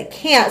 23, but I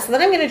can't. So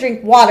then I'm going to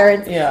drink water.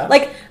 And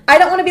like, I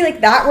don't want to be like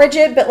that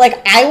rigid, but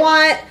like I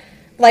want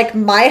like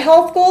my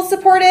health goals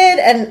supported,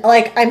 and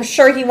like I'm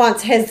sure he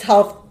wants his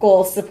health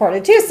goals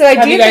supported too. So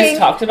have you guys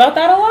talked about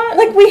that a lot?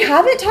 Like we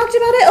haven't talked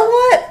about it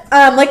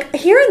a lot, like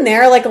here and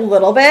there, like a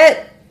little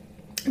bit,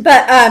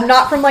 but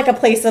not from like a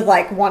place of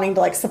like wanting to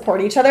like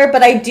support each other.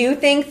 But I do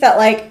think that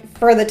like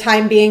for the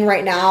time being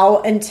right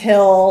now,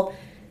 until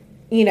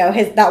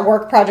that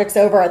work project's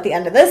over at the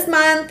end of this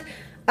month,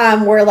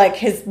 where like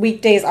his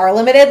weekdays are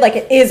limited, like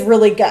it is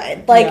really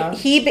good. Like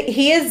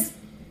he is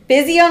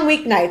busy on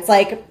weeknights,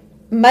 like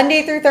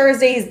Monday through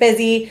Thursday, he's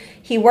busy.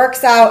 He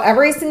works out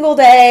every single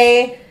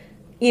day,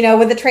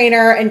 with a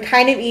trainer, and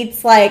kind of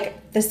eats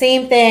like the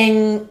same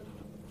thing,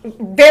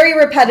 very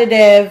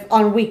repetitive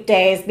on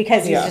weekdays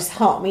because he's just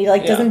home. He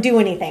like doesn't do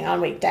anything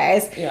on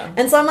weekdays. Yeah.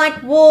 And so I'm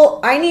like, well,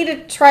 I need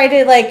to try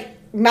to like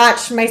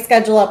match my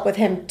schedule up with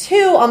him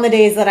too on the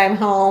days that I'm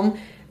home,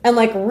 and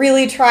like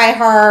really try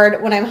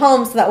hard when I'm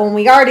home so that when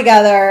we are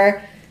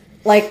together,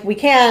 like we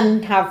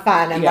can have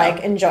fun and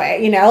like enjoy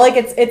it, like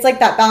it's like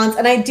that balance.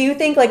 And I do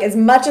think like as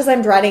much as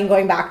I'm dreading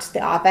going back to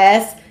the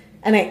office,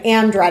 and I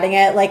am dreading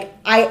it, like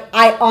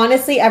I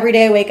honestly every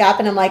day I wake up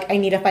and I'm like, I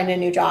need to find a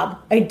new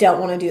job. I don't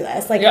want to do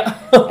this. Like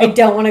I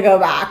don't want to go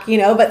back,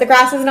 but the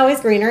grass isn't always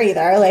greener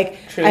either. Like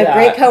I have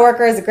great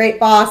coworkers, a great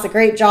boss, a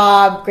great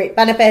job, great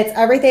benefits,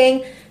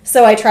 everything.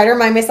 So I try to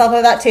remind myself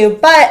of that too.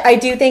 But I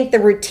do think the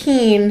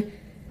routine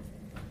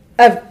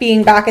of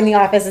being back in the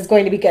office is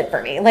going to be good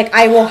for me. Like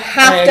I will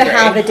have to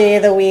have a day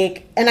of the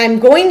week, and I'm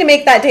going to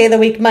make that day of the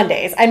week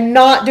Mondays. I'm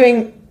not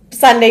doing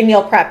Sunday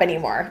meal prep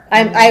anymore.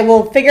 I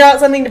will figure out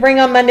something to bring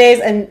on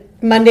Mondays, and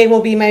Monday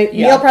will be my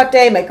meal prep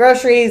day, my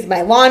groceries,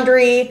 my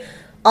laundry,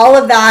 all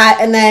of that.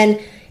 And then,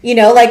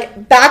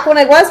 like back when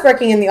I was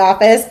working in the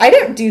office, I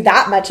didn't do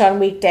that much on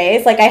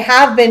weekdays. Like I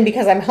have been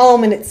because I'm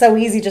home and it's so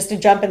easy just to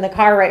jump in the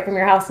car right from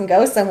your house and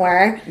go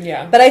somewhere.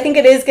 Yeah. But I think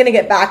it is going to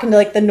get back into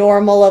like the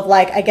normal of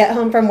like, I get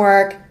home from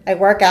work, I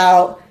work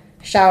out,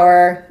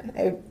 shower,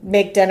 I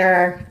make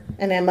dinner,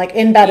 and I'm like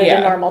in bed at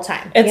a normal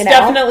time. It's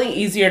definitely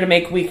easier to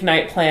make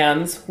weeknight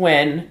plans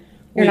when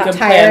we can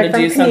plan to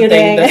do something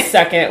the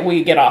second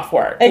we get off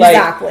work.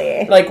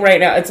 Exactly. Like right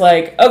now, it's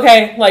like,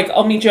 okay, like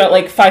I'll meet you at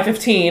like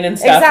 5:15 and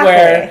stuff. Exactly.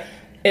 Where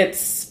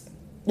it's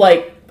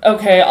like,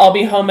 okay, I'll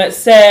be home at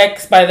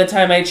 6 by the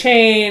time I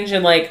change,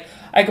 and like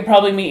I could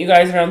probably meet you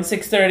guys around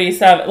 6:30,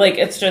 7. Like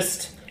it's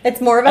just, it's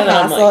more of a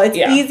hassle. Like,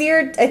 it's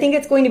easier. I think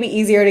it's going to be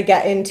easier to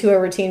get into a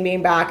routine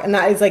being back, and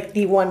that is like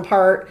the one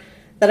part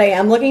that I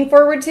am looking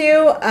forward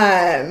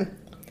to.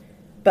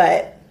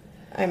 But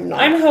I'm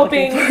not. I'm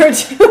hoping looking forward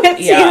to it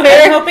either.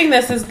 I'm hoping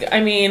this is. I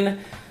mean,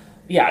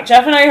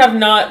 Jeff and I have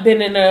not been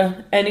in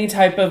any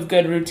type of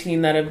good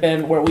routine that have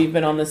been where we've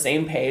been on the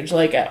same page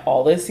like at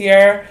all this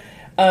year.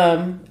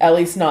 At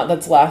least not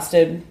that's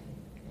lasted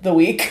the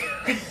week.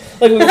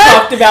 Like we've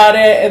talked about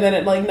it, and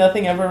then like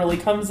nothing ever really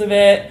comes of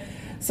it.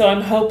 So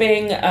I'm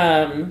hoping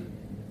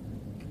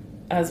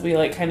as we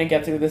like kind of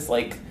get through this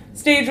like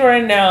stage we're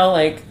in now,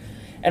 like.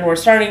 And we're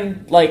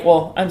starting, like,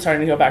 well, I'm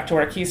starting to go back to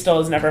work. He still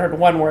has never heard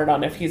one word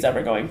on if he's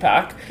ever going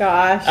back.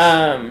 Gosh.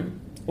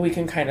 We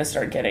can kind of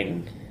start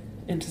getting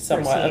into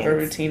somewhat of a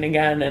routine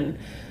again and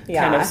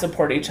kind of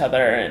support each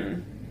other.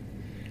 And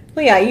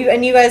well,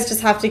 you guys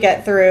just have to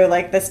get through,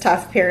 like, this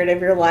tough period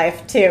of your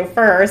life, too,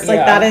 first.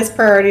 Like, that is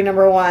priority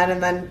number 1,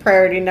 and then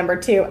priority number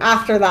 2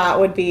 after that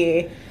would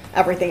be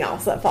everything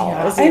else that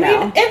follows. I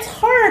mean, it's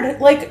hard.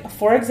 Like,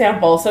 for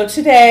example, so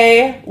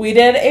today we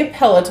did a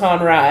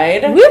Peloton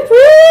ride. Whoop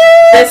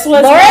whoop! This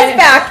was Laura's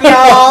back,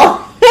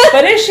 y'all.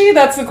 But is she?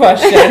 That's the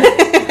question.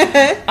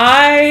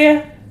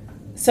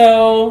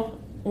 So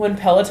when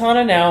Peloton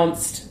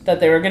announced that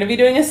they were going to be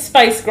doing a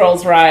Spice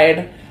Girls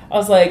ride, I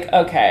was like,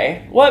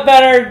 okay, what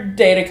better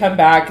day to come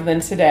back than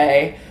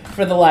today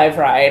for the live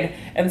ride?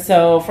 And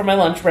so for my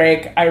lunch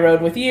break, I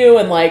rode with you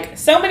and like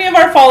so many of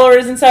our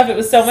followers and stuff. It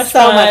was so much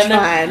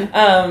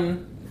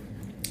fun.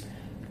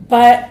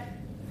 But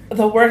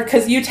the word,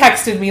 because you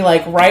texted me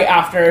like right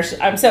after,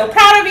 I'm so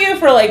proud of you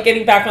for like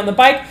getting back on the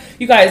bike.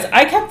 You guys,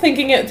 I kept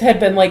thinking it had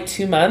been like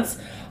 2 months.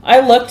 I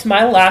looked,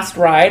 my last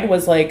ride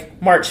was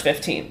like March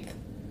 15th.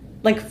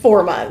 Like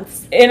 4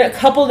 months. In a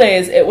couple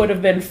days, it would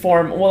have been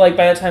well, like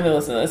by the time I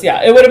listen to this,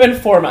 it would have been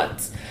 4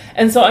 months.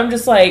 And so I'm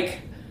just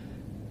like,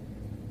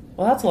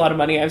 well, that's a lot of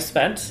money I've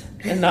spent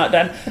and not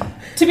done.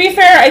 To be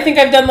fair, I think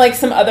I've done like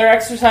some other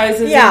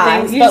exercises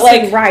and things. You but just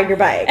like ride your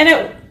bike.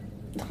 And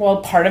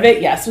well, part of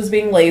it, yes, was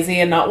being lazy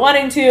and not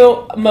wanting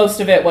to. Most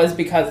of it was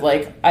because,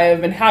 like, I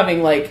have been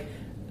having, like,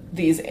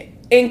 these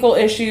ankle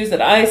issues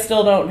that I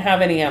still don't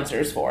have any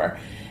answers for.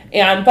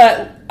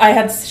 But I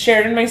had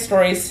shared in my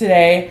stories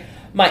today,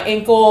 my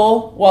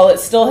ankle, while it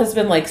still has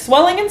been, like,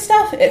 swelling and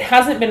stuff, it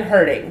hasn't been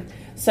hurting.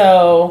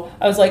 So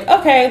I was like,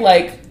 okay,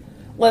 like,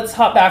 let's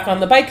hop back on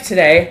the bike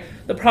today.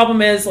 The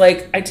problem is,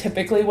 like, I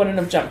typically wouldn't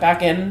have jumped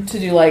back in to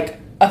do, like,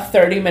 a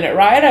 30-minute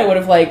ride. I would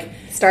have, like,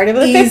 started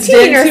with a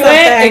 15 or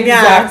something.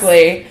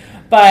 Exactly. Yes.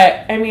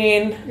 But, I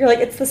mean... You're like,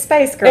 it's the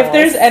Spice Girls. If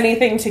there's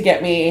anything to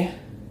get me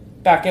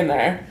back in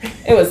there,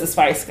 it was the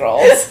Spice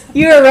Girls.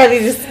 You were ready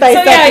to spice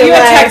up your you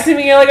had texted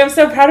me, you're like, I'm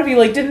so proud of you.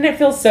 Like, didn't it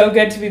feel so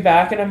good to be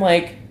back? And I'm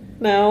like...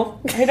 No.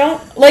 I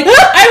don't... Like,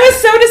 I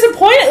was so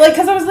disappointed. Like,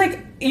 because I was like...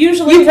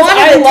 Usually, you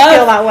wanted it to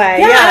feel that way.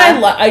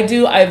 Yeah. I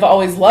do. I've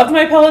always loved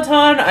my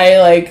Peloton. I,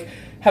 like,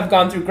 have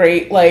gone through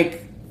great,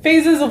 like,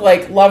 phases of,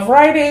 like, love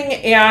riding.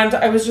 And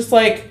I was just,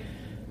 like...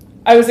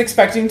 I was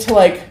expecting to,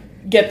 like,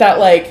 get that,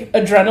 like,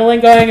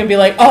 adrenaline going and be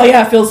like, oh,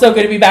 yeah, it feels so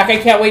good to be back. I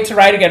can't wait to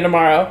ride again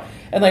tomorrow.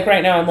 And, like,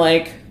 right now I'm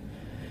like,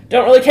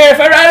 don't really care if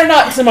I ride or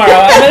not tomorrow.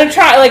 I'm going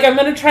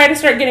to try to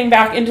start getting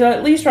back into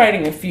at least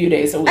riding a few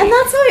days a week. And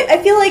that's how I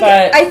feel like,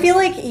 I feel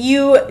like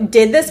you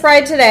did this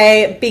ride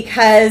today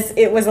because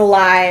it was a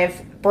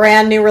live,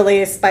 brand new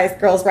release Spice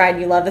Girls ride.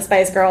 You love the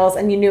Spice Girls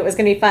and you knew it was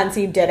going to be fun,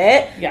 so you did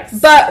it. Yes.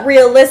 But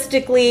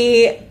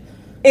realistically,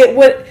 it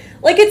would...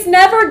 Like, it's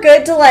never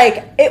good to,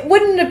 like... It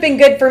wouldn't have been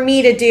good for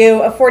me to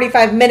do a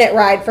 45-minute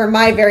ride for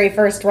my very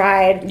first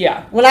ride.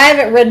 Yeah. When I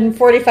haven't ridden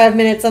 45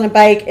 minutes on a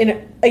bike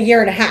in a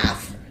year and a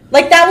half.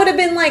 Like, that would have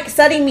been, like,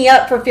 setting me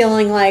up for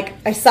feeling like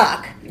I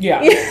suck.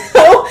 Yeah. You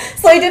know?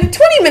 So I did a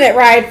 20-minute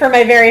ride for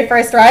my very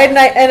first ride, and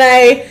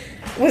I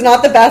was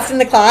not the best in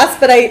the class,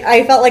 but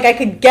I felt like I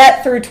could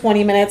get through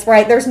 20 minutes,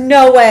 right? There's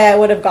no way I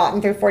would have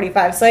gotten through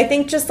 45. So I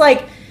think just,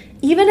 like,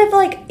 even if,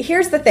 like...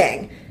 Here's the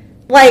thing.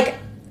 Like...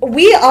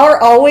 We are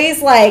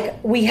always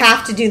like, we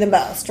have to do the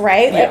most,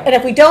 right? Yeah. And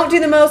if we don't do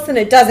the most, then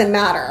it doesn't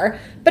matter.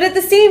 But at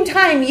the same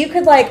time, you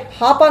could like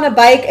hop on a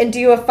bike and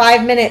do a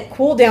 5-minute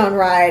cool down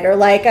ride or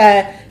like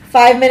a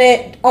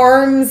 5-minute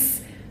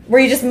arms where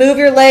you just move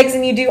your legs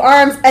and you do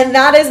arms. And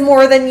that is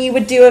more than you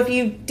would do if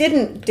you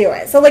didn't do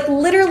it. So like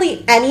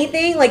literally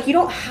anything, like you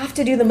don't have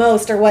to do the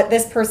most or what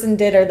this person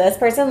did or this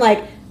person,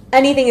 like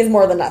anything is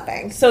more than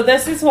nothing. So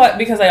this is what,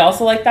 because I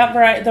also like that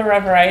the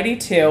variety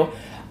too.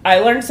 I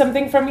learned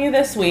something from you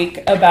this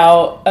week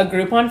about a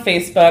group on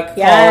Facebook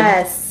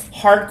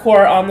called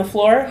Hardcore on the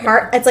Floor.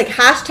 It's like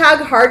hashtag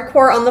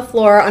Hardcore on the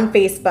Floor on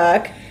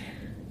Facebook.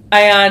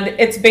 And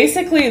it's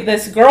basically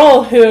this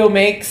girl who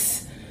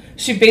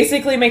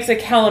basically makes a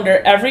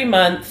calendar every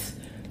month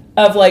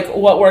of like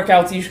what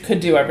workouts you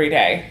could do every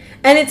day.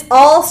 And it's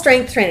all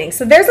strength training.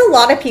 So there's a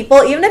lot of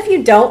people, even if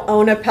you don't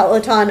own a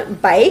Peloton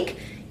bike,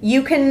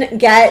 you can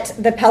get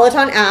the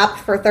Peloton app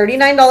for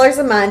 $39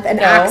 a month and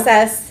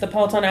access... The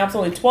Peloton app's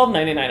only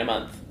 $12.99 a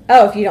month.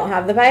 Oh, if you don't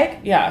have the bike?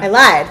 Yeah. I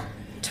lied.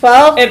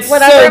 $12, it's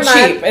whatever so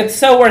cheap. It's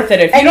so worth it.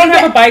 If you don't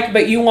have a bike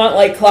but you want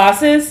like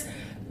classes,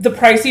 the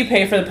price you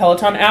pay for the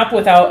Peloton app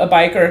without a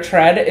bike or a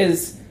tread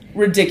is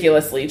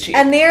ridiculously cheap.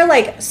 And they're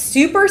like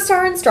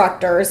superstar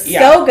instructors,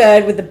 so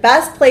good with the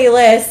best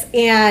playlists.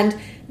 And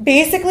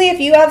basically,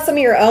 if you have some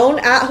of your own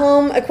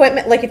at-home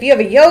equipment, like if you have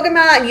a yoga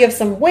mat and you have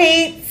some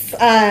weights...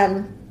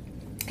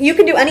 you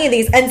can do any of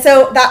these. And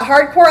so that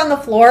Hardcore on the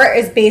Floor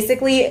is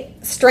basically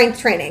strength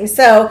training.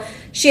 So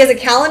she has a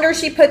calendar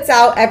she puts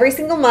out every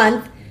single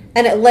month,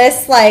 and it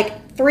lists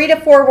like 3 to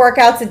 4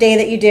 workouts a day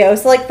that you do.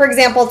 So like, for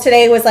example,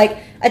 today was like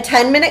a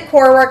 10-minute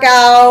core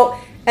workout,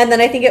 and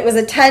then I think it was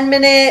a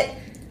 10-minute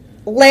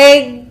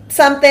leg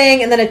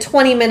something, and then a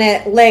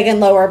 20-minute leg and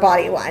lower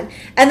body one.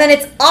 And then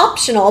it's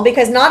optional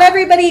because not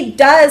everybody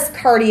does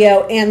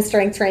cardio and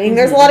strength training. Mm-hmm.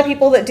 There's a lot of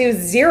people that do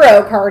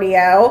zero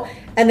cardio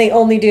and they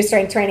only do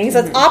strength training. So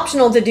it's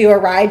optional to do a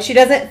ride. She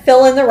doesn't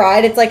fill in the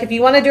ride. It's like if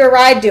you want to do a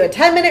ride, do a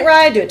 10-minute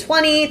ride, do a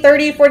 20,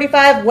 30,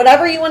 45,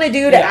 whatever you want to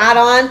do to add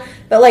on.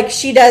 But like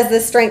she does the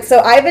strength. So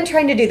I've been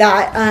trying to do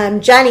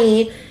that.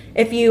 Jenny,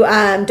 if you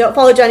don't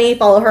follow Jenny,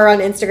 follow her on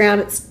Instagram.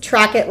 It's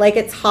Track It Like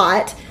It's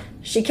Hot.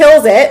 She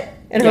kills it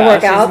in her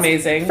workouts. She's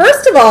amazing.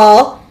 First of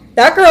all,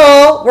 that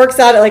girl works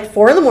out at like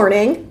 4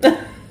 a.m.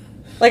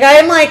 Like I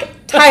am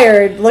like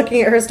tired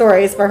looking at her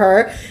stories for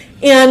her.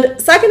 And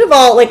second of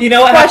all, like you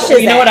know what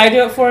I do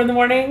at 4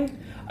 a.m?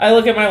 I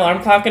look at my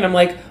alarm clock and I'm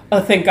like,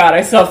 oh, thank God,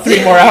 I still have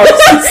 3 more hours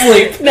to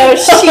sleep. No,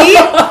 she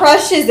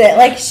crushes it.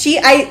 Like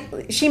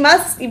she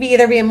must be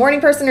either be a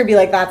morning person or be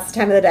like, that's the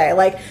time of the day.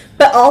 Like,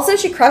 but also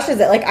she crushes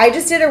it. Like I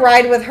just did a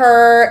ride with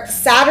her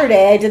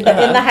Saturday. I did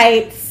the In the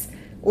Heights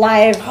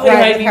live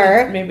ride with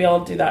her. Maybe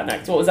I'll do that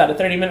next. What was that? A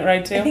 30-minute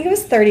ride too? I think it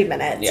was 30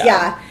 minutes.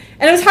 Yeah.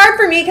 And it was hard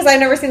for me because I'd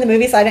never seen the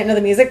movie, so I didn't know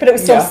the music, but it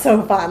was still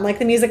so fun. Like,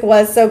 the music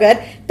was so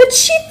good. But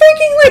she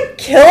freaking, like,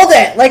 killed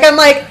it. Like, I'm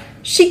like,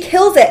 she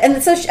kills it.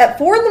 And so at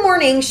 4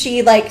 a.m,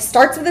 she, like,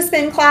 starts with a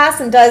spin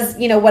class and does,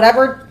 you know,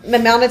 whatever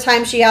amount of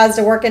time she has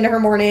to work into her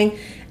morning.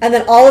 And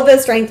then all of the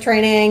strength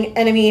training.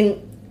 And, I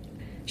mean,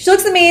 she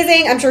looks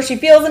amazing. I'm sure she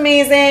feels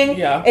amazing.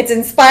 Yeah. It's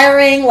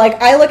inspiring.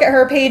 Like, I look at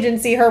her page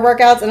and see her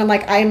workouts, and I'm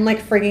like, I'm,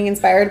 like, freaking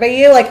inspired by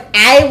you. Like,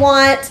 I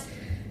want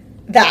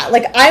that.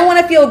 Like, I want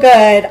to feel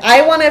good.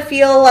 I want to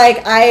feel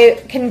like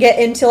I can get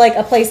into, like,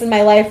 a place in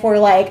my life where,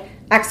 like,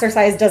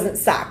 exercise doesn't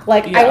suck.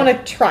 Like, I want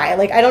to try.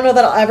 Like, I don't know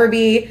that I'll ever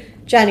be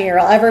Jenny or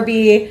I'll ever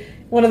be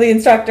one of the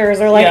instructors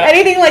or, like,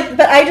 anything like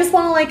that. I just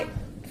want to, like,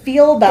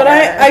 feel better.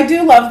 But I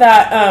do love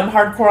that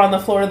hardcore on the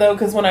floor, though,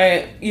 because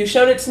when you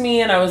showed it to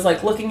me and I was,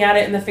 like, looking at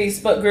it in the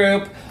Facebook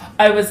group,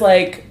 I was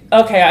like,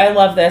 okay, I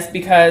love this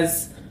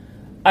because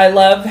I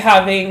love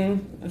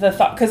having the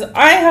thought, because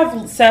I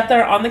have sat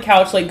there on the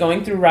couch, like,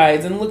 going through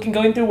rides and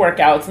going through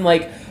workouts and,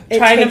 like,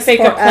 trying to fake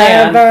a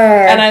plan.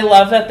 And I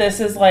love that this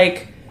is,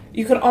 like,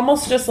 you could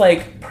almost just,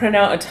 like, print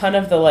out a ton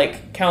of the,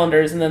 like,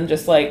 calendars and then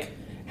just, like,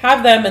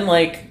 have them and,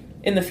 like,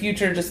 in the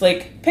future, just,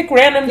 like, pick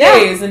random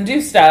days and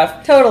do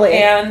stuff. Totally.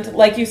 And,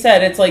 like you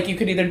said, it's, like, you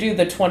could either do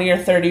the 20 or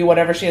 30,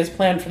 whatever she has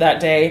planned for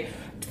that day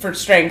for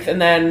strength, and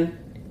then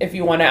if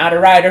you want to add a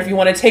ride, or if you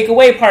want to take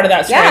away part of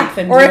that strength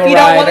and do a ride. Or if you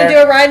don't want to do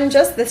a ride and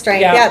just the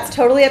strength. Yeah, it's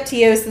totally up to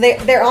you. So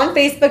they're on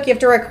Facebook. You have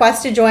to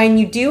request to join.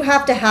 You do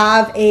have to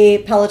have a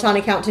Peloton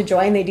account to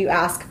join. They do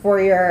ask for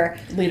your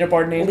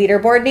leaderboard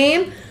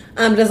name.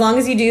 But as long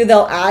as you do,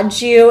 they'll add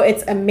you.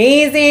 It's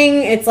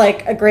amazing. It's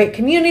like a great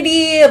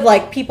community of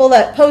like people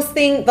that post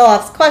things. They'll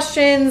ask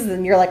questions,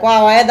 and you're like,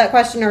 wow, I had that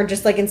question, or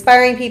just like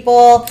inspiring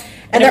people.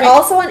 And they're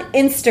also on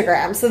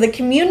Instagram. So the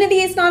community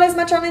is not as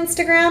much on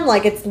Instagram.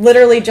 Like, it's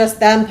literally just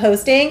them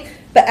posting.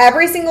 But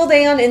every single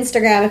day on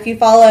Instagram, if you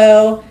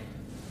follow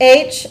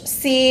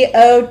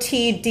HCOTD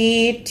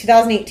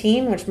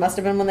 2018, which must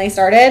have been when they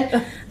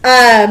started,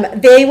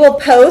 they will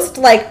post,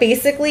 like,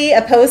 basically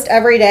a post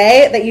every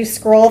day that you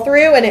scroll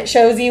through, and it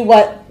shows you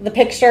what the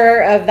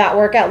picture of that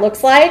workout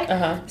looks like.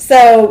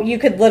 So you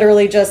could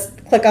literally just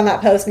click on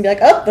that post and be like,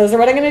 oh, those are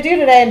what I'm going to do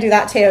today, and do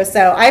that too.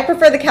 So I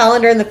prefer the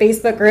calendar in the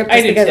Facebook group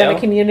just because I'm a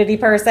community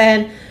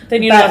person.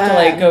 Then you don't have to,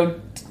 like,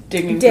 go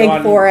dig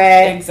for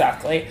it.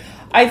 Exactly.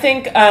 I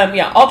think,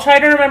 I'll try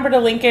to remember to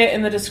link it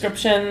in the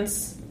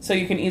descriptions so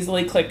you can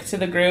easily click to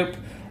the group.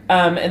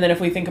 And then if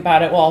we think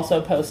about it, we'll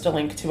also post a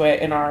link to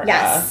it in our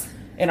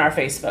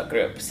Facebook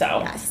group.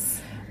 So,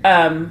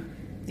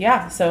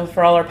 so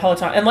for all our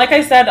Peloton. And like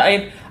I said,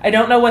 I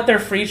don't know what their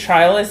free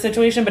trial is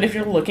situation, but if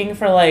you're looking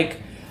for, like,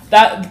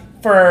 that...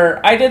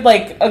 I did,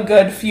 like, a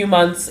good few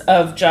months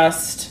of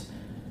just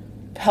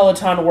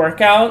Peloton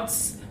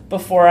workouts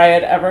before I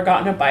had ever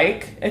gotten a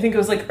bike. I think it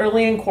was, like,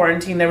 early in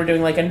quarantine, they were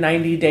doing, like, a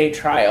 90-day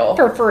trial.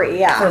 For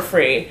free.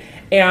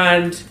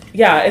 And,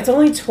 it's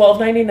only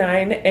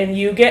 $12.99, and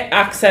you get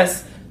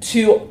access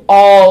to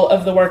all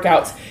of the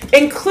workouts,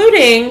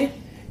 including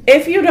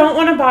if you don't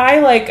want to buy,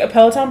 like, a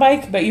Peloton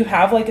bike, but you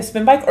have, like, a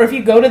spin bike, or if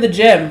you go to the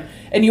gym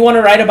and you want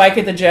to ride a bike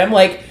at the gym,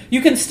 like,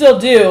 you can still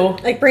do...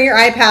 Like, bring your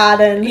iPad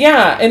and...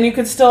 Yeah, and you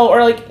could still...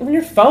 Or, like,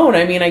 your phone,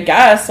 I mean, I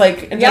guess.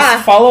 Like, and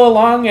just follow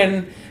along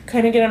and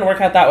kind of get in a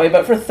workout that way.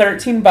 But for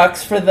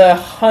 $13 for the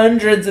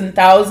hundreds and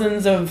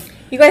thousands of...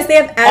 You guys, they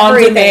have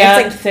everything.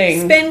 On-demand it's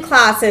like spin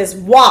classes,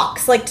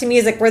 walks, like, to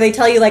music, where they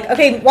tell you, like,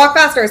 okay, walk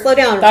faster, slow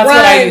down, That's runs,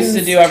 what I used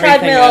to do everything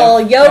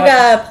treadmill,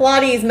 yoga,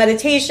 Pilates,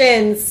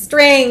 meditation,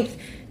 strength,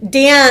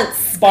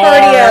 dance, bar.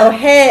 Cardio,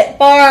 HIIT,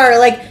 bar,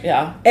 like,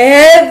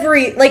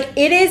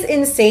 it is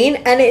insane,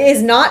 and it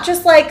is not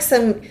just like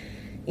some,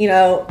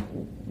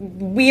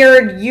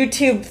 weird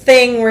YouTube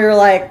thing where you're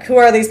like, who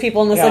are these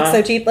people and this looks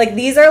so cheap? Like,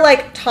 these are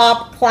like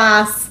top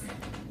class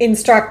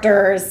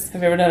instructors.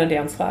 Have you ever done a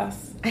dance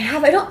class? I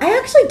have. I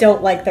actually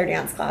don't like their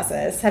dance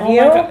classes. Have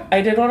you? My God.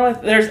 I did one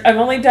I've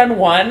only done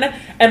one,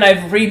 and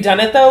I've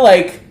redone it though,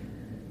 like,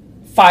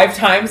 5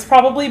 times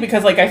probably,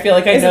 because, like, I feel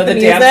like I know the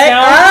dance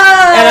now.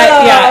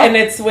 Oh! And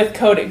it's with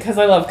Cody, because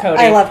I love Cody.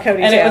 I love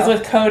Cody, and too. it was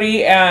with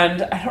Cody,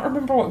 and I don't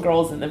remember what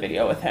girl's in the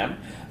video with him,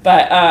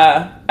 but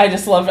I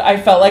just loved, I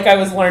felt like I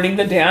was learning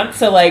the dance,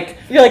 so, like,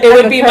 it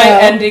would be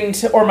my ending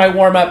or my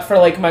warm-up for,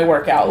 like, my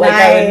workout. Like,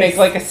 I would make,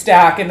 like, a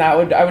stack, and I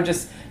would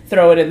just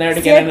throw it in there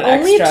to get an extra.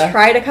 I've only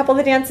tried a couple of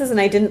the dances, and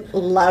I didn't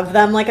love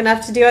them, like,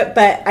 enough to do it,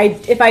 but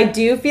if I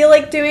do feel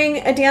like doing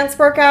a dance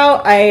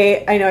workout,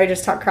 I know I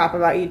just talk crap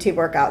about YouTube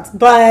workouts,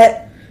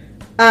 but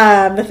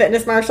the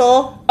Fitness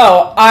Marshall.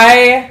 Oh,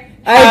 I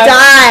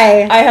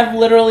die. I have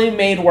literally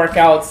made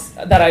workouts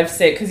that I've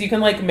saved, because you can,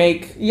 like,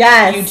 make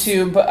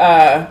YouTube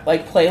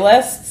like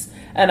playlists,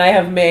 and I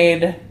have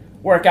made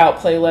workout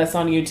playlists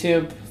on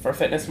YouTube for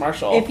Fitness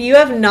Marshall. If you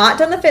have not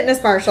done the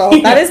Fitness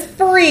Marshall, that is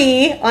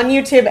free on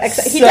YouTube.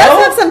 He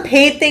does have some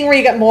paid thing where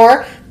you get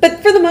more, but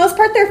for the most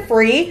part, they're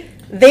free.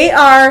 They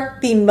are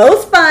the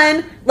most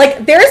fun.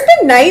 Like, there's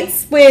been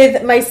nights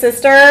with my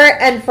sister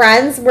and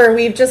friends where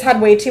we've just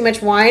had way too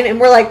much wine, and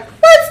we're like,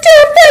 let's do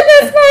a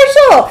Fitness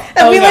Marshall!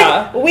 And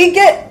we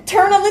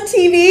turn on the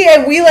TV,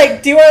 and we,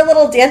 like, do our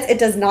little dance. It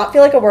does not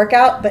feel like a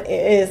workout, but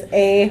it is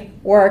a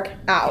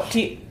workout.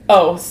 You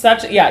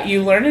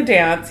learn to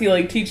dance. He,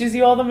 like, teaches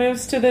you all the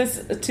moves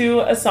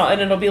to a song,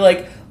 and it'll be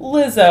like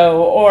Lizzo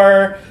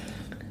or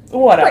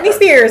whatever. Britney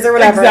Spears or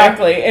whatever.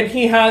 Exactly. And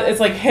it's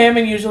like him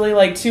and usually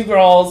like 2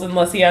 girls,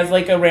 unless he has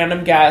like a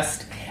random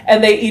guest.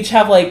 And they each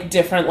have like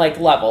different like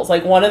levels.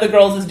 Like one of the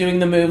girls is doing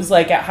the moves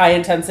like at high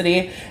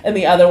intensity, and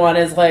the other one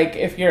is like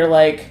if you're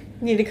like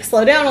need to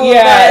slow down a little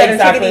bit. Yeah,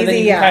 exactly. Then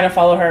you can kind of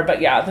follow her.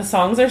 But yeah, the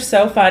songs are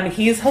so fun.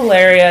 He's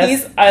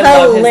hilarious. I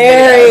love his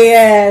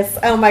videos.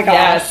 Oh my gosh.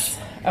 Yes.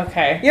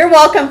 Okay. You're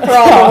welcome for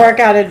all the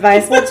workout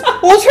advice. We'll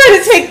try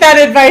to take that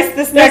advice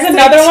this next week.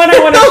 There's another one I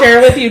want to share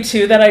with you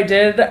too that I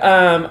did.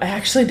 I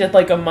actually did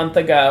like a month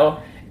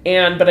ago,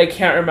 but I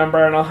can't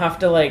remember, and I'll have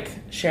to like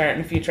share it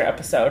in a future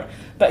episode.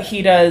 But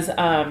he does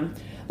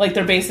like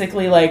they're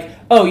basically like,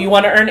 oh, you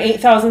want to earn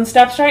 8,000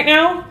 steps right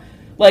now?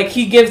 Like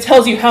he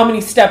tells you how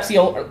many steps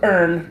you'll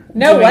earn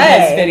doing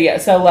his video.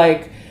 So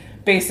like.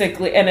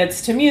 Basically, and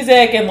it's to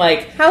music and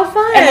like how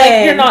fun, and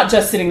like you're not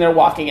just sitting there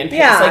walking in pace,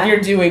 like you're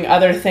doing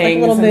other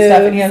things like and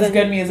stuff. And he has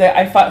good music.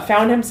 I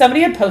found him. Somebody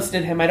had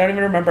posted him. I don't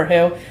even remember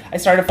who. I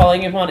started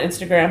following him on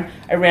Instagram.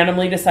 I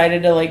randomly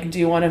decided to like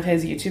do one of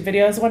his YouTube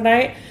videos one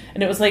night,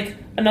 and it was like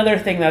another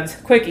thing that's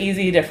quick,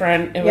 easy,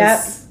 different. It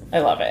was.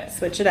 I love it.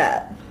 Switch it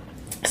up.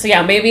 So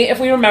yeah, maybe if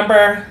we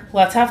remember,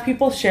 let's have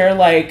people share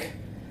like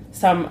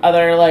some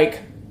other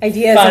like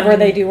ideas of where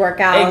they do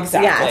workouts.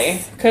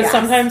 Exactly, because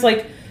sometimes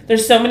like.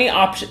 There's so many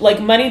options.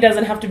 Like, money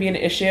doesn't have to be an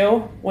issue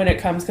when it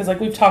comes, because, like,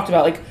 we've talked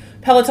about, like,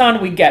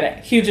 Peloton, we get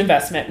it. Huge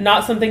investment.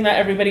 Not something that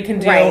everybody can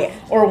do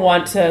or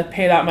want to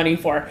pay that money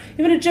for.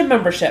 Even a gym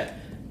membership.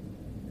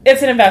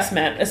 It's an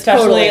investment.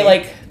 Especially,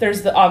 like,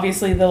 there's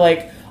obviously the,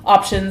 like,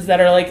 options that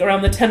are, like,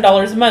 around the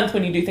 $10 a month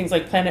when you do things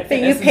like Planet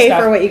Fitness and stuff. You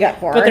pay for what you get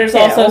for. But there's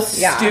also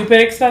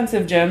stupid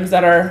expensive gyms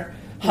that are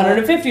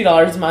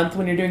 $150 a month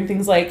when you're doing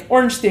things like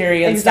Orange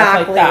Theory and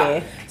stuff like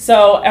that.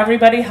 So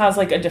everybody has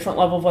like a different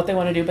level of what they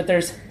want to do, but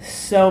there's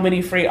so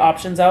many free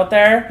options out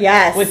there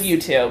with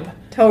YouTube.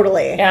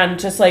 Totally. And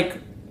just like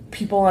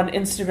people on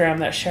Instagram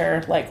that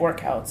share like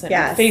workouts and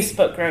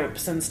Facebook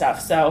groups and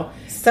stuff. So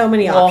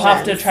many options. We'll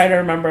have to try to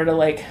remember to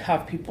like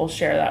have people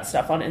share that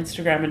stuff on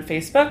Instagram and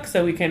Facebook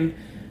so we can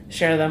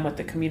share them with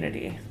the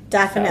community.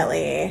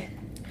 Definitely.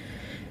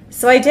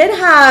 So I did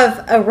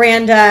have a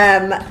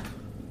random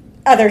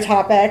other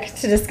topic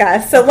to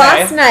discuss. So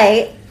last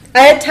night,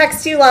 I had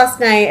texted you last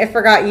night. I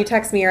forgot you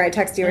text me or I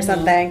text you or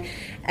something.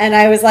 And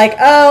I was like,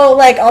 oh,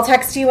 like, I'll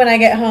text you when I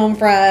get home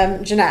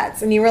from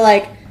Jeanette's. And you were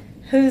like,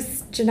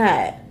 who's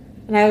Jeanette?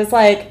 And I was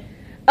like,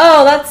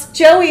 oh, that's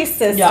Joey's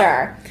sister.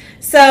 Yeah.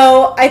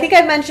 So I think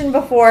I mentioned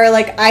before,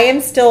 like, I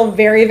am still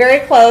very,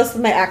 very close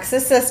with my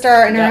ex's sister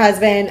and her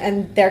husband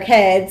and their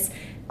kids.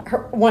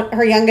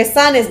 Her youngest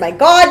son is my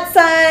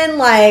godson.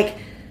 Like,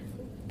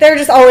 they're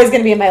just always going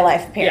to be in my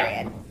life, period.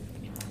 Yeah.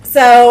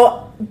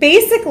 So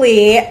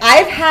basically,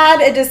 I've had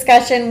a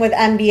discussion with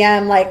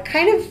MBM, like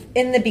kind of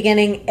in the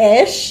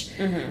beginning-ish.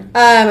 Mm-hmm.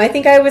 I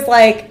think I was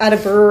like at a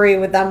brewery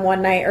with them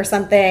one night or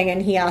something, and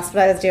he asked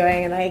what I was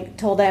doing, and I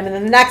told him. And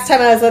then the next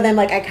time I was with him,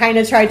 like I kind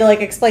of tried to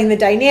like explain the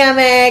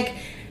dynamic,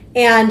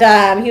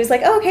 and he was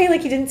like, oh, okay, like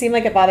he didn't seem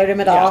like it bothered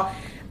him at all.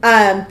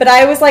 But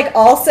I was like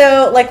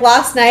also like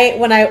last night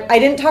when I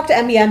didn't talk to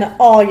MBM at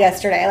all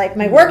yesterday. Like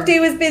my work day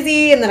was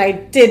busy, and then I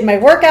did my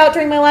workout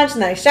during my lunch,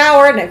 and then I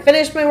showered and I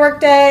finished my work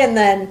day, and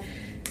then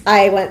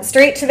I went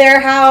straight to their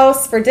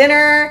house for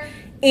dinner,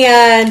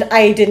 and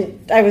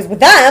I was with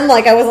them.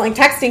 Like I wasn't like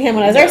texting him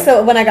when I was there.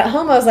 So when I got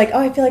home, I was like, oh,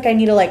 I feel like I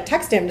need to like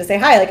text him to say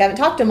hi. Like I haven't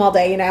talked to him all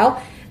day, you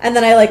know? And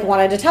then I like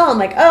wanted to tell him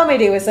like, oh, my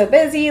day was so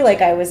busy.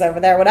 Like I was over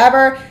there,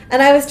 whatever.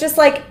 And I was just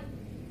like,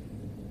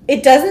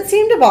 it doesn't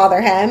seem to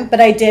bother him,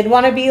 but I did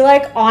want to be,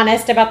 like,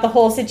 honest about the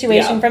whole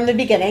situation from the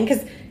beginning,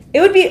 because it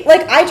would be,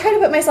 like, I try to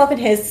put myself in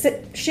his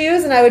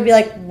shoes, and I would be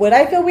like, would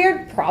I feel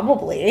weird?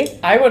 Probably.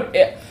 I would,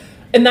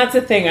 and that's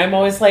the thing, I'm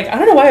always like, I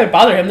don't know why it would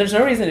bother him, there's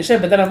no reason it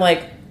should, but then I'm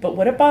like, but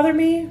would it bother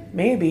me?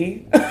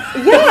 Maybe.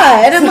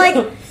 Yeah, and I'm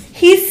like,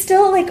 he's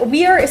still, like,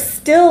 we are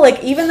still,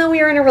 like, even though we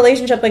are in a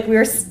relationship, like, we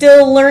are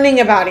still learning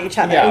about each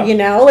other, you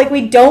know? Like,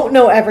 we don't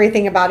know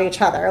everything about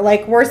each other.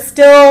 Like,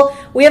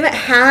 we haven't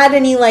had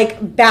any,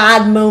 like,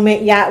 bad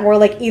moment yet where,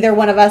 like, either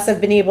one of us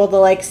have been able to,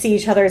 like, see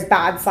each other's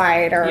bad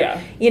side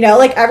or, you know?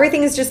 Like,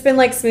 everything has just been,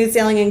 like, smooth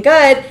sailing and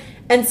good.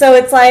 And so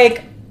it's,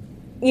 like,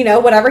 you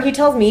know, whatever he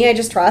tells me, I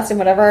just trust, and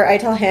whatever I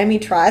tell him, he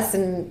trusts,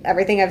 and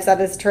everything I've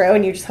said is true,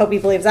 and you just hope he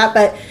believes that.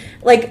 But,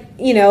 like,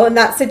 you know, in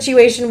that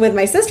situation with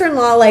my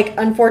sister-in-law, like,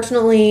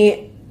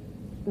 unfortunately,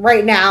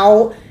 right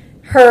now,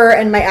 her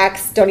and my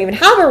ex don't even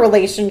have a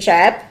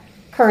relationship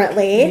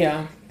currently.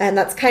 Yeah. And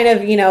that's kind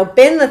of, you know,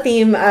 been the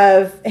theme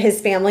of his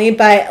family.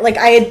 But, like,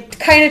 I had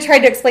kind of tried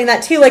to explain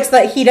that, too, like, so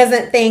that he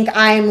doesn't think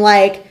I'm,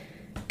 like,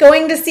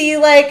 going to see,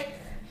 like,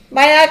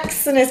 my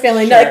ex and his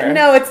family. Sure. Like,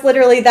 no, it's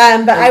literally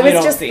them. But I was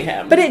just, see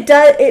him. But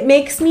it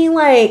makes me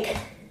like,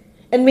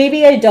 and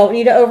maybe I don't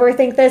need to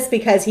overthink this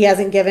because he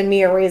hasn't given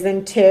me a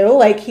reason to.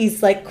 Like,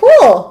 he's like,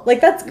 cool,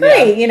 like that's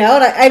great, you know.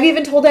 And I've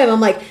even told him,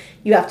 I'm like,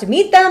 you have to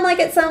meet them like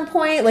at some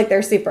point. Like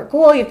they're super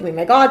cool. You have to meet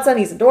my godson.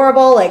 He's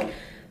adorable. Like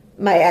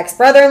my ex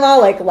brother-in-law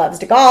like loves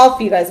to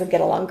golf. You guys would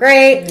get along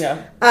great.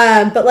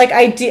 Yeah. But like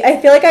I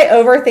feel like I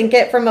overthink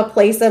it from a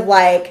place of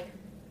like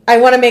I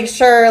want to make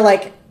sure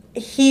like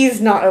he's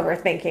not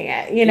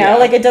overthinking it, you know? Yeah.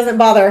 Like, it doesn't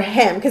bother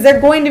him because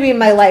they're going to be in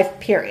my life,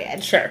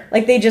 period. Sure.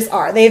 Like, they just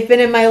are. They've been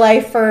in my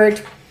life for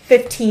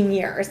 15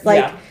 years.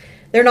 Like,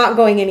 they're not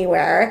going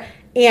anywhere.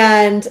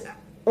 And,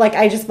 like,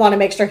 I just want to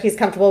make sure he's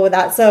comfortable with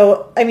that.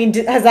 So, I mean,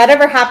 has that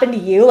ever happened to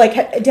you? Like,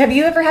 have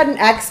you ever had an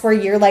ex where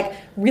you're, like,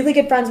 really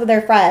good friends with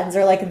their friends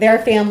or, like, their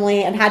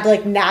family and had to,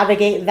 like,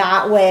 navigate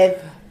that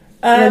with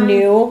your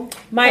new?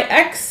 My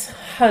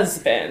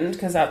ex-husband,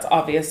 because that's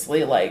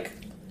obviously, like,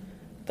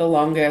 the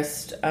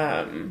longest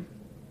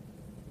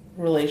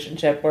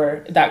relationship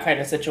or that kind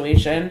of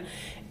situation.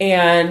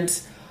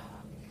 And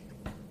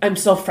I'm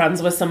still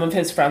friends with some of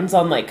his friends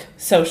on, like,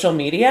 social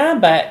media,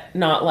 but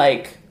not,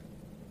 like,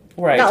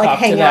 where I talk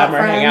to them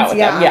or hang out with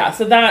them. Yeah,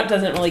 so that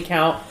doesn't really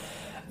count.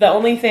 The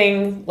only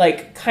thing,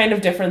 like, kind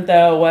of different,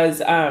 though,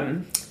 was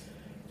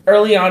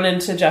early on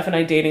into Jeff and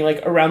I dating,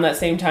 like, around that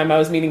same time I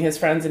was meeting his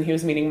friends and he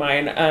was meeting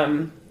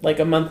mine. Like,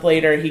 a month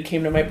later, he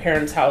came to my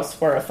parents' house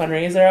for a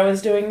fundraiser I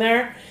was doing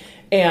there.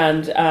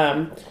 And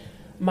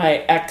my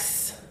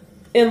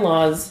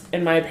ex-in-laws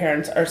and my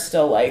parents are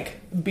still, like,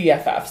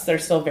 BFFs. They're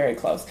still very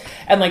close.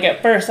 And, like,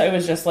 at first I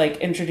was just, like,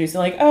 introducing,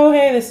 like, oh,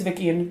 hey, this is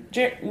Vicky and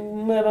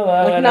blah, blah,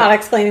 blah. Like, not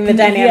explaining the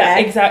dynamic. Yeah,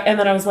 exactly. And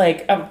then I was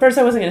like, at first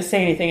I wasn't going to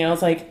say anything. And I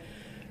was like,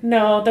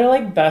 no, they're,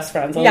 like, best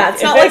friends. Yeah,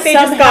 it's not like they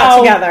just got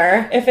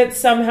together. If it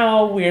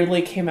somehow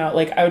weirdly came out,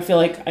 like, I would feel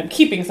like I'm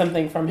keeping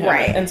something from him.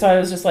 Right. And so I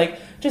was just like,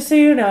 just so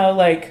you know,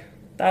 like,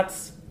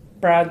 that's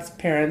Brad's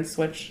parents,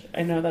 which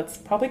I know that's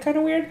probably kind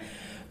of weird,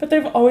 but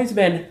they've always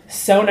been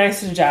so nice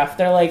to Jeff.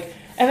 They're like,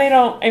 and they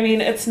don't, I mean,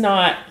 it's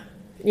not,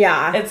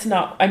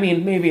 I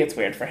mean, maybe it's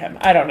weird for him.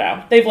 I don't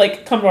know. They've,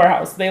 like, come to our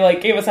house. They,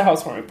 like, gave us a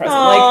housewarming present.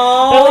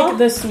 Aww. Like, they're, like,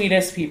 the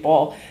sweetest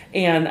people.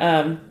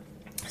 And,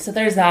 so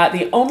there's that.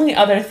 The only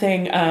other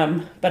thing,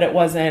 but it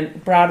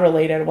wasn't Brad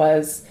related,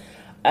 was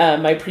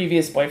my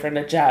previous boyfriend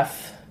of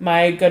Jeff,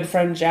 my good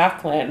friend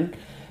Jacqueline.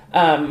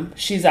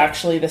 She's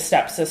actually the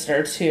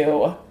stepsister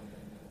to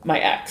my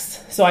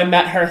ex. So I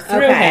met her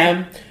through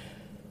him.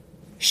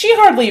 She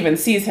hardly even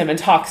sees him and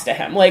talks to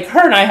him. Like,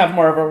 her and I have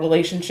more of a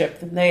relationship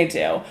than they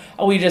do.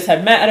 We just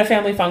had met at a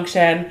family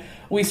function.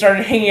 We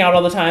started hanging out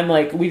all the time.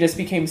 Like, we just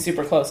became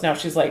super close. Now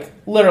she's, like,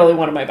 literally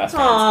one of my best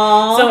friends.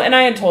 Aww. So, and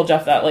I had told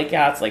Jeff that, like,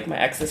 yeah, it's, like, my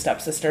ex's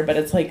stepsister, but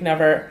it's, like,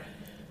 never,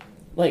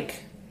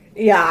 like...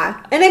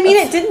 Yeah. And, I mean,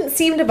 it didn't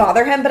seem to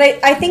bother him, but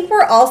I think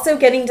we're also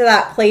getting to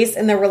that place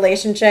in the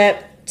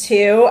relationship,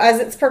 too, as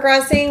it's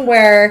progressing,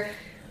 where,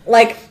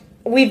 like...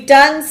 We've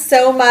done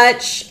so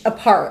much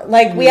apart.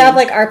 Like, we have,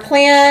 like, our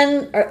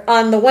plan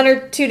on the 1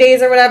 or 2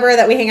 days or whatever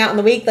that we hang out in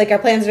the week. Like, our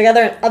plans are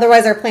together. And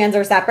otherwise, our plans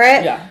are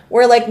separate. Yeah.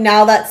 We're, like,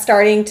 now that's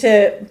starting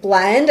to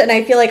blend. And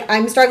I feel like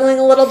I'm struggling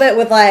a little bit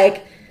with,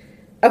 like,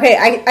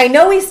 okay, I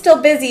know he's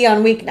still busy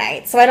on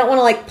weeknights. So I don't want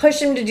to, like,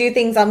 push him to do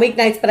things on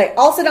weeknights. But I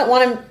also don't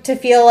want him to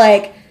feel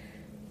like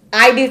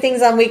I do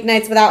things on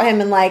weeknights without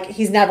him and, like,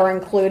 he's never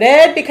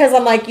included. Because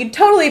I'm like, you'd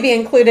totally be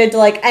included to,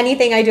 like,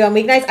 anything I do on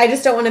weeknights. I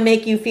just don't want to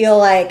make you feel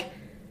like...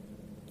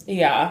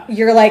 Yeah.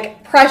 You're,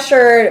 like,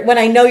 pressured when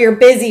I know you're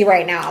busy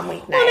right now on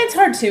weeknights. Well, and it's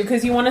hard, too,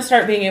 because you want to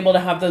start being able to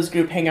have those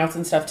group hangouts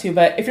and stuff, too.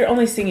 But if you're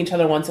only seeing each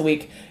other once a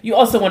week, you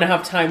also want to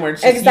have time where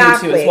it's just you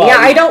two as well. Yeah,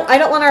 I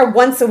don't want our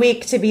once a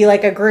week to be,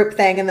 like, a group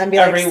thing and then be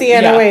like, see you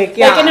in a week.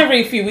 Yeah. Like, in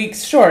every few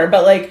weeks, sure.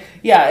 But, like,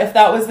 yeah, if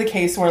that was the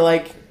case where,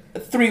 like,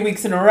 3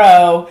 weeks in a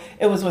row,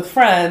 it was with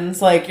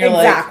friends, like, you're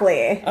like...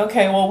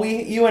 Okay, well,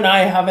 you and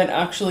I haven't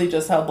actually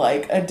just had,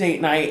 like, a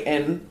date night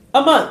in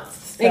a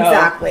month.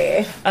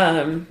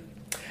 So,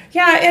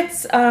 yeah,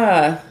 it's,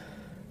 I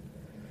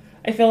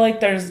feel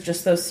like there's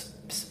just those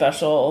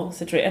special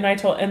situations.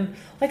 And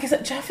like I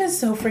said, Jeff is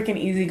so freaking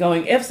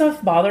easygoing. If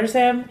stuff bothers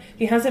him,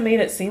 he hasn't made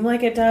it seem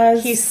like it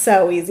does. He's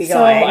so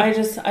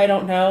easygoing. So I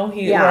don't know.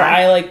 Where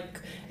I like,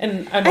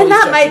 and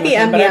that might be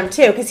MBM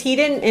too, because he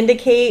didn't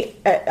indicate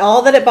at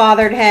all that it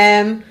bothered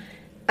him.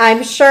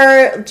 I'm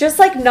sure just,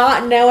 like,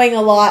 not knowing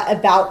a lot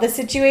about the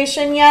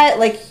situation yet,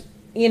 like,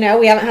 you know,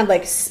 we haven't had,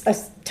 like, a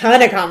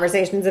ton of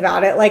conversations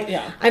about it. Like,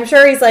 I'm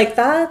sure he's like,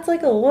 that's,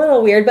 like, a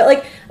little weird. But,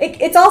 like,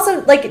 it's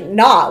also, like,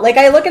 not. Like,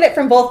 I look at it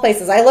from both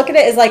places. I look at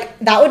it as, like,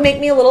 that would make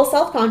me a little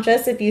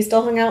self-conscious if you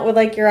still hung out with,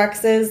 like, your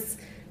ex's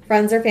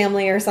friends or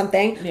family or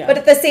something. Yeah. But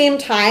at the same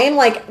time,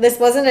 like, this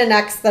wasn't an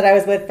ex that I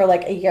was with for,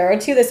 like, a year or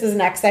two. This was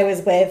an ex I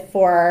was with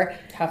for...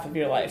 half of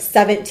your life.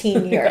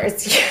 17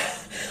 years.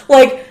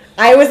 Like...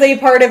 I was a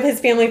part of his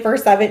family for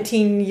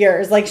 17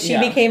 years. Like, she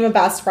became a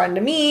best friend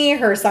to me.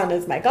 Her son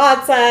is my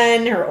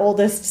godson. Her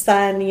oldest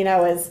son, you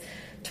know, is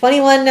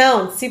 21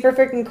 now and super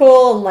freaking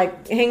cool and,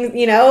 like, hangs,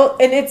 you know,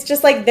 and it's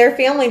just, like, their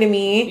family to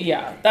me.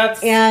 Yeah,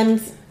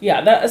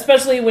 that,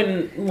 especially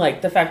when,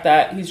 like, the fact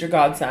that he's your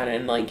godson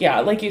and, like, yeah,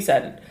 like you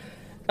said,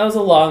 that was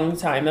a long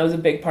time. That was a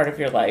big part of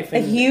your life.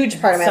 And a huge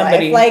part of my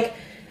life. Like,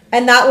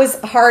 and that was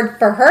hard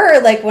for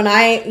her. Like, when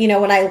I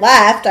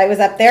left, I was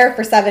up there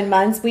for 7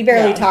 months. We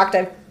barely talked.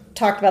 I've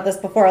talked about this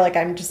before. Like,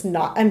 I'm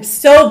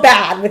so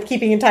bad with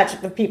keeping in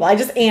touch with people. I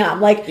just am.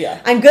 Like,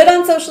 I'm good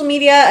on social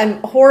media.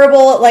 I'm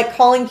horrible at, like,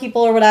 calling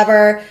people or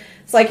whatever.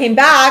 So I came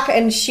back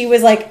and she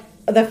was like,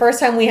 the first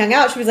time we hung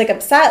out, she was, like,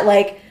 upset.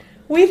 Like,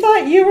 we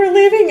thought you were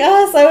leaving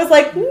us. I was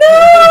like, no,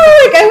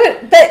 like I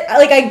went, but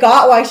like I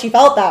got why she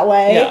felt that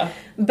way. Yeah.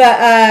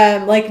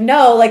 But like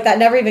no, like that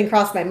never even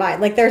crossed my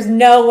mind. Like there's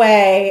no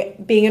way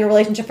being in a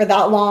relationship for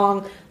that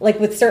long, like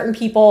with certain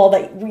people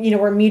that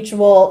were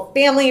mutual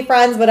family,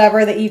 friends,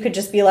 whatever, that you could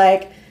just be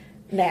like,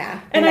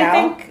 nah. And I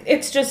think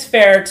it's just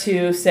fair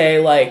to say,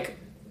 like,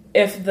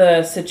 if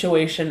the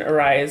situation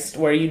arose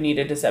where you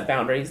needed to set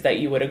boundaries, that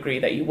you would agree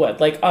that you would.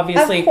 Like,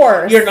 obviously, of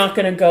course. You're not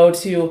going to go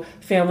to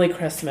family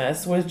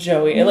Christmas with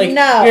Joey. Like,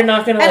 no. You're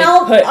not going to,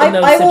 like, put in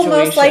those situations. I will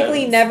most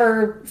likely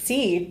never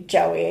see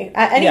Joey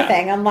at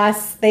anything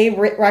unless they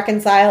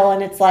reconcile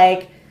and it's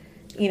like,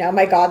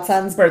 my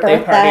godson's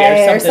birthday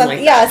party or something like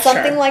that. Yeah,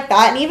 something like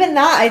that. And even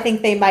that, I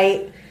think they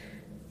might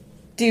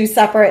do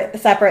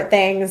separate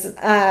things,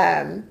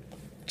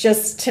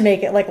 just to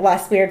make it like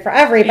less weird for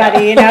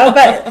everybody,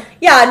 but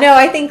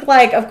I think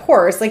like, of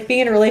course, like being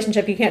in a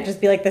relationship, you can't just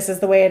be like, this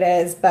is the way it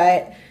is.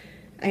 But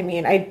I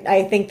mean,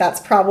 I think that's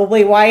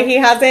probably why he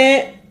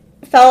hasn't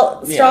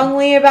felt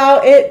strongly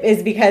about it,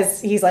 is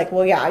because he's like,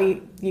 well,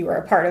 you were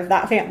a part of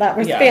that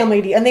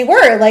family. And they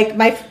were like,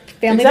 my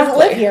family doesn't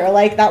live here.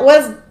 Like that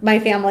was my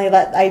family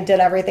that I did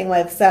everything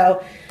with.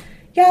 So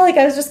like,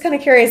 I was just kind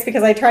of curious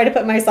because I try to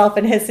put myself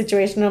in his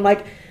situation. And I'm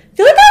like, I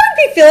feel like I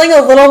would be feeling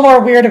a little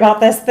more weird about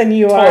this than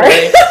you are.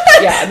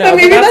 Yeah, no, but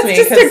maybe that's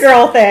just a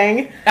girl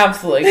thing.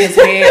 Absolutely, because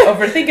we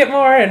overthink it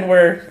more and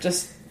we're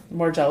just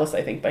more jealous,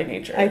 I think, by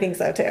nature. I think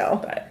so, too.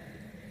 But,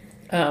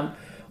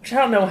 which I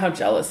don't know how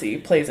jealousy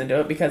plays into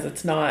it, because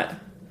it's not,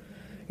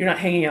 you're not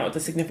hanging out with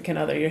a significant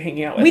other, you're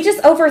hanging out with we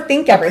just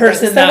overthink everything.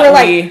 Person so that we're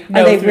like,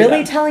 are they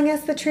really them. Telling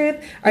us the truth?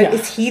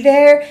 Is he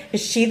there?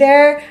 Is she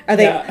there? Are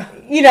they,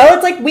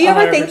 it's like we 100%.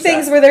 overthink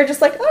things where they're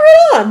just like, oh,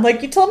 right on.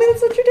 Like, you told me that's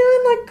what you're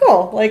doing? Like,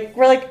 cool. Like,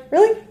 we're like,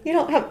 really? You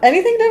don't have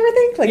anything to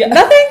overthink? Like,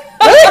 nothing?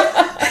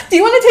 Really? Do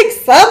you want to take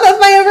some of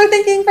my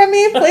overthinking from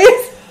me,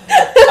 please?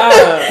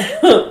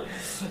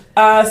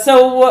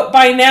 So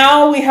by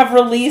now we have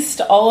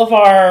released all of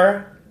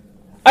our...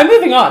 I'm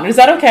moving on. Is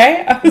that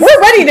okay?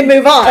 We're ready to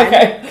move on.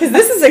 Okay. Because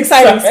this is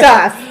exciting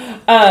stuff.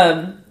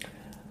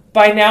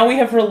 By now we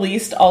have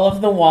released all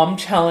of the WOM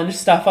Challenge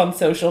stuff on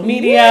social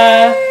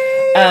media.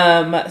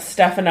 Yay!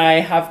 Steph and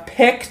I have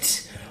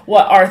picked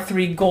what our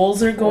 3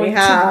 goals are going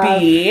to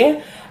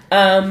be.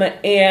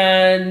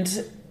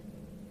 And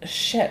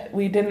shit,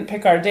 we didn't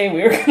pick our day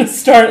we were going to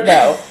start,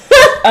 though.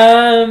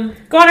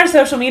 Go on our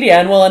social media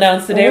and we'll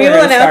announce the day we're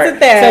going to start. It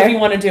there. So if you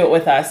want to do it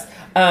with us.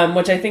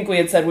 Which I think we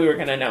had said we were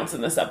going to announce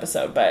in this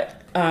episode,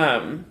 but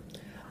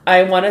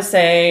I want to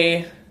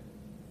say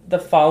the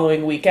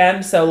following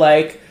weekend, so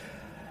like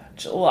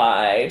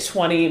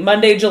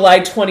Monday, July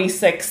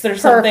 26th or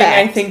something.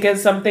 I think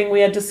is something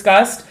we had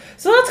discussed.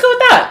 So let's go with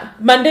that.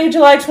 Monday,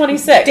 July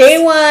 26th.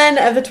 Day 1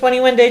 of the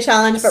 21-day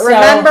challenge, but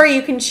remember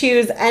you can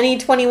choose any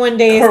 21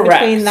 days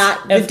between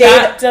that. If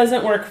that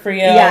doesn't work for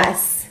you,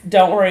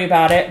 don't worry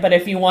about it. But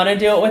if you want to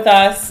do it with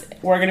us,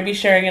 we're going to be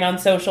sharing it on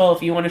social.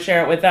 If you want to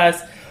share it with us,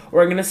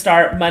 we're going to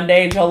start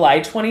Monday, July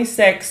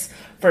 26th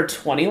for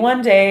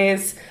 21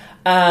 days.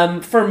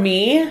 For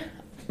me,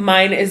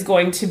 mine is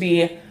going to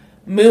be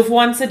move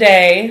once a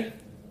day,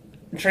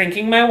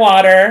 drinking my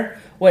water,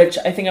 which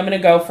I think I'm going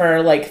to go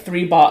for like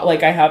 3 bottles.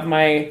 Like I have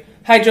my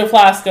Hydro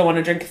Flask. I want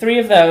to drink 3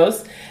 of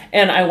those.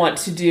 And I want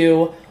to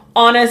do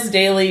honest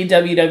daily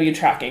WW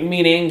tracking,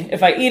 meaning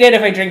if I eat it,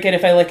 if I drink it,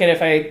 if I lick it,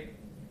 if I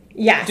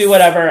do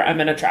whatever, I'm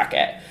going to track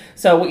it.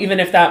 So even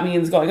if that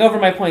means going over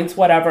my points,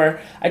 whatever,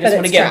 I just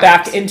want to get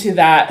back into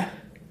that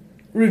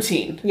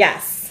routine.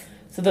 Yes.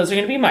 So those are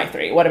going to be my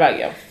 3. What about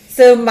you?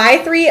 So my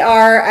 3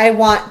 are, I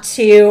want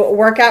to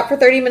work out for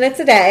 30 minutes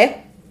a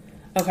day.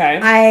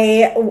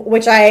 Okay.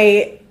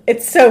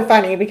 It's so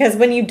funny because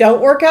when you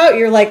don't work out,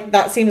 you're like,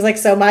 that seems like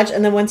so much.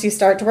 And then once you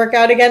start to work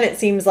out again, it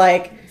seems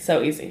like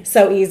so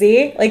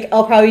easy. Like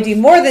I'll probably do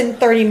more than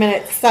 30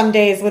 minutes some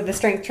days with the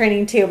strength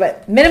training too,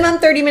 but minimum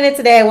 30 minutes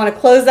a day. I want to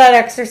close that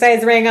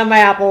exercise ring on my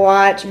Apple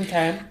Watch.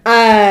 Okay.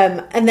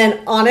 And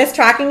then honest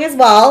tracking as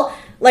well.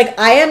 Like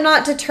I am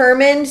not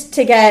determined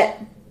to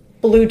get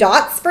blue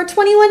dots for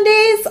 21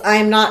 days.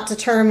 I'm not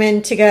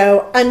determined to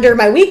go under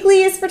my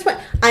weeklies for 20.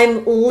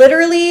 I'm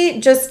literally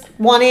just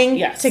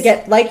wanting to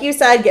get, like you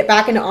said, get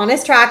back into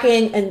honest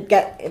tracking and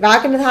get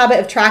back into the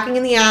habit of tracking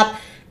in the app.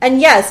 And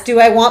yes,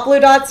 do I want blue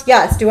dots?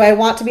 Yes. Do I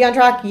want to be on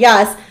track?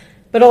 Yes.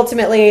 But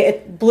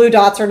ultimately, blue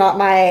dots are not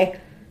my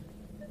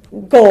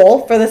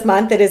goal for this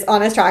month. It is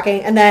honest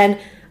tracking. And then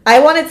I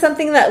wanted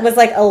something that was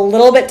like a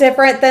little bit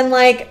different than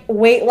like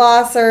weight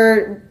loss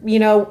or,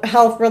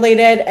 health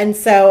related. And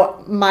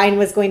so mine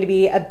was going to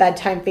be a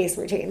bedtime face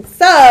routine.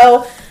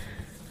 So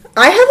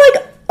I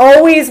have like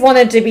always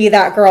wanted to be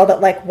that girl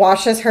that like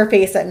washes her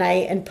face at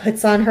night and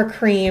puts on her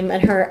cream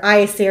and her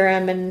eye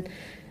serum and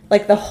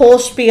like the whole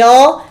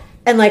spiel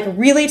and like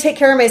really take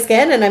care of my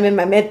skin. And I'm in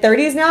my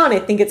mid-30s now and I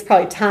think it's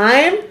probably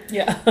time.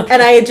 Yeah. And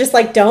I just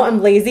like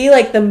I'm lazy.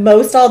 Like the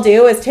most I'll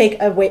do is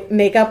take a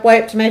makeup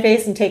wipe to my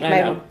face and take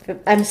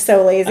I'm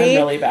so lazy.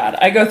 I'm really bad.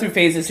 I go through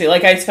phases too.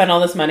 Like I spend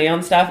all this money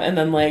on stuff and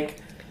then like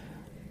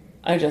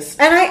And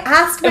I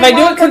asked my mom if I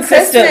do it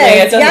consistently,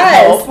 Christmas. it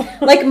doesn't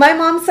help. Like, my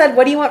mom said,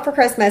 what do you want for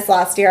Christmas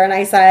last year? And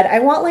I said, I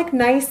want, like,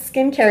 nice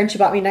skincare. And she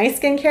bought me nice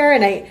skincare,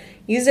 and I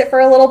used it for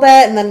a little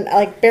bit, and then I,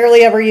 like,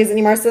 barely ever use it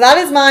anymore. So that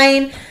is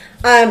mine.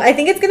 I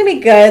think it's going to be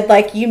good.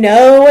 Like, you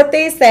know what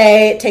they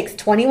say. It takes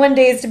 21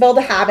 days to build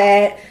a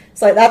habit.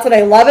 So that's what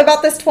I love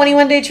about this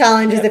 21-day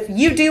challenge is if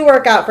you do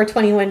work out for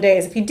 21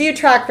 days, if you do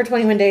track for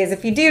 21 days,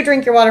 if you do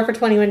drink your water for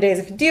 21 days,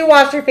 if you do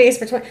wash your face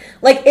for 20,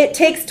 like, it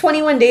takes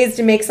 21 days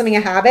to make something a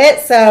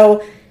habit.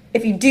 So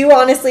if you do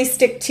honestly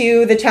stick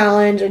to the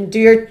challenge and do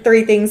your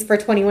 3 things for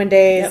 21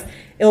 days,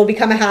 it will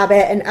become a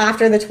habit. And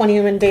after the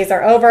 21 days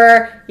are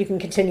over, you can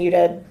continue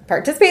to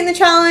participate in the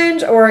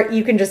challenge, or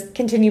you can just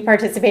continue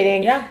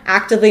participating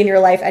actively in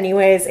your life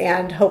anyways.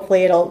 And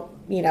hopefully it'll,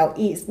 you know,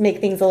 make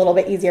things a little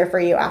bit easier for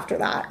you after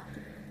that.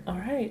 All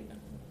right.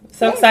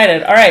 So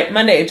excited. All right,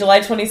 Monday,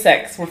 July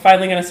 26th. We're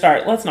finally going to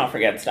start. Let's not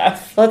forget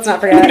stuff. Let's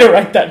not We forget. need to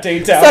write that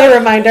date down. Set a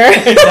reminder.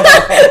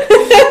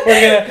 We're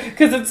going to,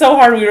 because it's so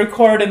hard. We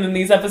record and then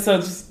these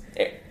episodes,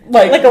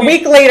 like a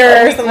week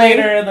later or something.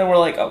 And then we're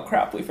like, oh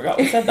crap, we forgot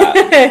we said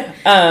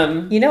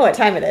that. You know what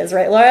time it is,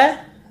 right,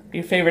 Laura?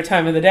 Your favorite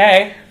time of the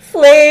day.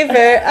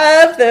 Flavor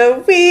of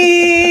the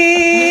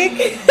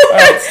week. All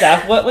right,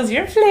 Steph, what was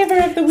your flavor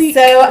of the week?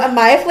 So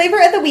my flavor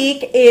of the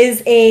week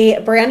is a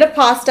brand of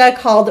pasta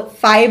called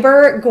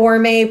Fiber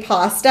Gourmet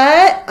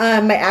Pasta.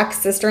 My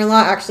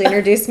ex-sister-in-law actually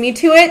introduced me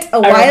to it a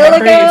while ago. I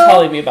remember you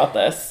telling me about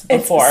this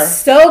before. It's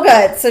so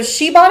good. So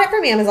she bought it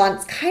from Amazon.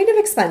 It's kind of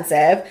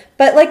expensive,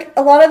 but like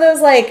a lot of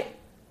those like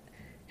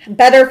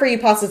better for you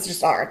pastas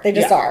just are. They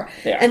just are.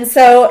 They are. And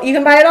so you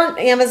can buy it on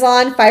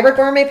Amazon, Fiber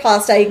Gourmet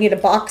Pasta. You can get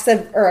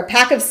a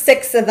pack of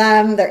 6 of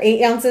them. They're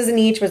 8 ounces in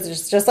each, which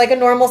is just like a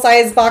normal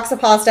size box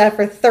of pasta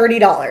for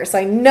 $30. So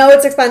I know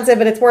it's expensive,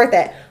 but it's worth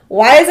it.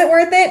 Why is it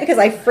worth it? Because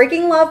I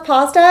freaking love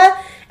pasta.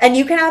 And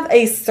you can have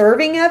a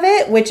serving of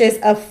it, which is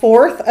a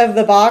fourth of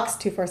the box,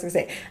 a fourth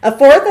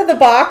of the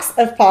box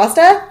of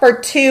pasta for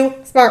 2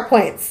 smart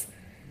points.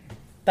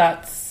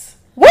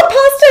 What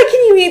pasta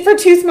can you eat for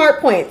 2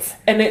 smart points?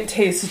 And it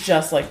tastes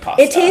just like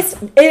pasta. It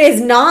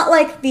is not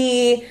like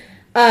the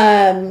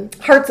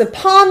Hearts of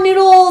Palm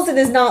noodles. It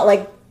is not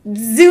like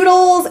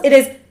zoodles. It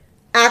is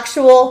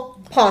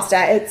actual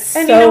pasta. It's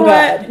and so you know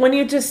good. What? When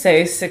you just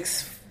say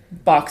 6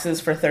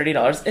 boxes for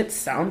 $30, it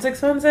sounds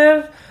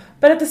expensive,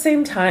 but at the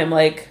same time,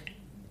 like,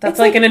 that's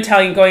like an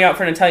Italian going out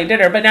for an Italian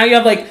dinner, but now you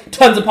have like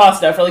tons of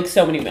pasta for like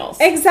so many meals.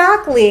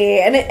 Exactly,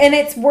 and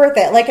it's worth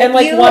it. Like, and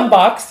like one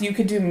box, you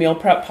could do meal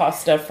prep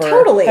pasta for.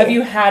 Totally. Have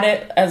you had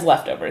it as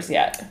leftovers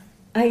yet?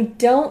 I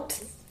don't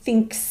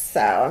think so.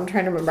 I'm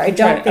trying to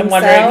remember. I'm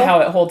wondering how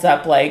it holds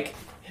up. Like,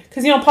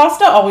 because you know,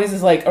 pasta always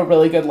is like a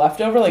really good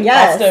leftover. Like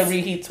pasta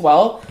reheats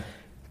well.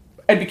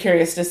 I'd be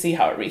curious to see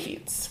how it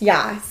reheats.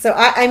 Yeah, so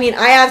I mean,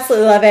 I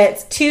absolutely love it.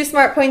 It's 2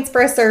 smart points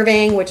per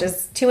serving, which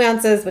is 2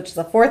 ounces, which is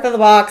a fourth of the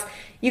box.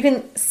 You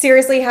can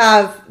seriously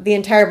have the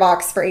entire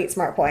box for 8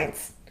 smart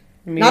points.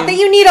 Not that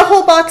you need a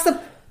whole box of,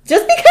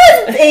 just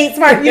because it's 8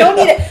 smart, you don't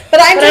need it.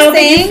 But I don't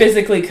think you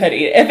physically could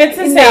eat it. If it's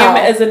the same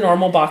as a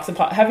normal box of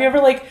pasta. Have you ever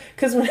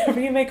because whenever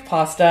you make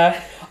pasta,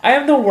 I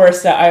am the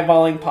worst at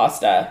eyeballing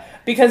pasta.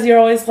 Because you're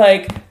always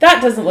like, that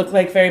doesn't look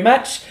like very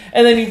much.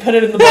 And then you put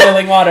it in the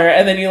boiling water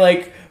and then you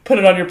put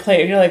it on your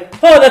plate and you're like,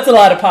 oh, that's a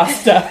lot of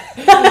pasta.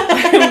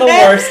 I'm the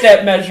worst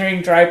at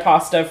measuring dry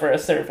pasta for a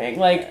serving.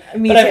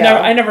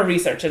 I never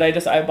research it. I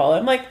just eyeball it.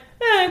 I'm like,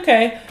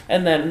 okay.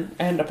 And then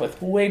I end up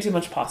with way too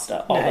much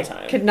pasta all the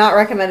time. Could not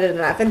recommend it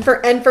enough. And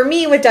for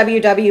me with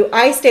WW,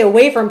 I stay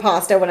away from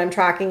pasta when I'm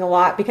tracking a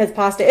lot because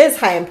pasta is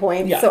high in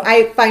points. Yeah. So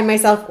I find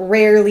myself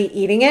rarely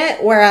eating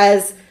it.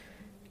 Whereas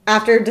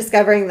after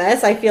discovering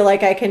this, I feel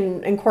like I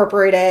can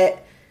incorporate it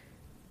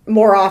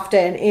more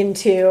often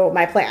into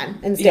my plan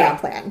and stay on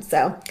plan.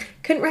 So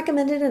couldn't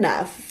recommend it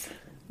enough.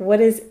 What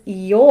is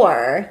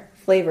your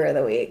flavor of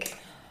the week?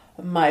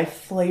 My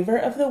flavor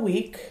of the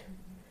week,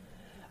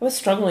 I was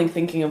struggling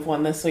thinking of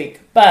one this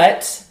week,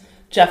 but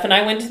Jeff and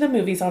I went to the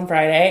movies on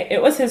Friday.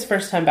 It was his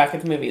first time back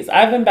at the movies.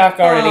 I've been back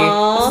already.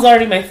 Aww. This is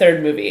already my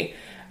 3rd movie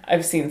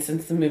I've seen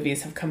since the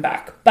movies have come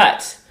back.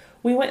 But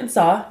we went and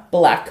saw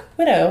Black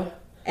Widow.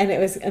 And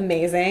it was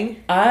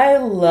amazing. I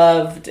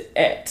loved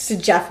it.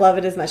 Did Jeff love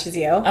it as much as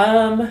you? I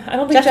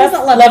don't think Jeff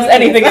loves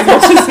anything as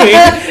much as me.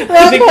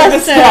 I think we've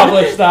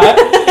established that.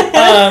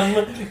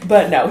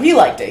 But no, he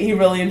liked it. He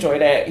really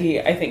enjoyed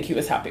it. I think he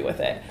was happy with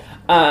it.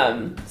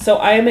 So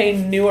I am a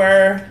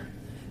newer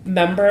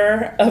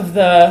member of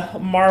the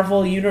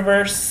Marvel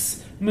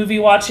Universe movie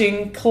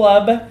watching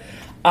club.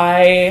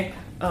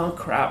 Oh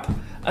crap.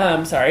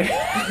 Sorry.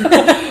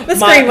 The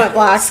screen went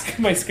black.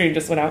 My screen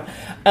just went out.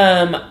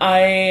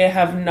 I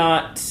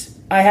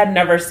had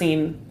never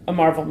seen a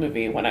Marvel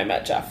movie when I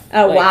met Jeff.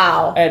 Oh,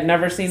 wow. I had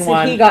never seen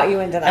one. He got you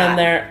into that.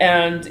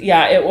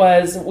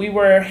 We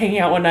were hanging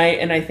out one night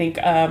and I think,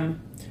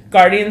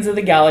 Guardians of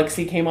the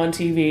Galaxy came on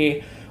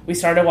TV. We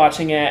started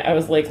watching it. I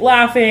was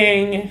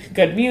laughing,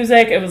 good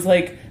music. It was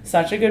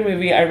such a good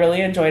movie. I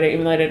really enjoyed it,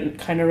 even though I didn't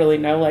kind of really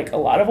know a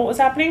lot of what was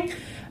happening.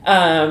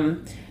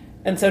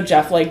 And so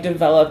Jeff, like,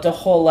 developed a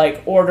whole,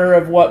 like, order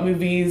of what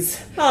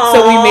movies. Aww.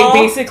 So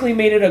we basically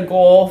made it a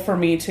goal for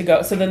me to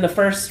go. So then the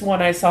first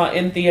one I saw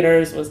in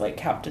theaters was, like,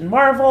 Captain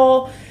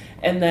Marvel.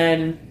 And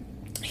then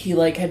he,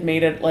 like, had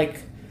made it,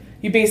 like,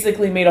 he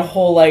basically made a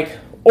whole, like,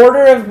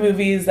 order of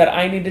movies that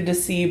I needed to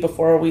see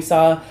before we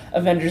saw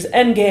Avengers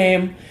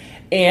Endgame.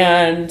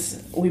 And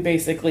we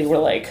basically were,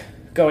 like,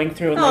 going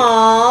through, and,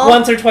 like,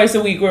 once or twice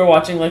a week we were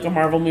watching, like, a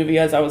Marvel movie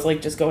as I was,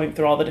 like, just going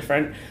through all the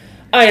different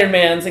Iron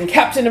Mans and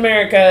Captain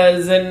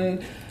Americas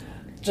and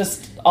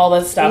just all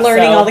this stuff.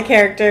 Learning all the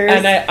characters.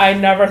 And I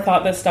never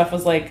thought this stuff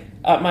was, like,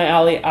 up my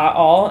alley at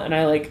all. And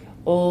I, like,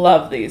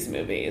 love these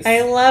movies.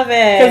 I love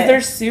it. Because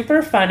they're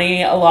super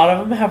funny. A lot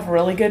of them have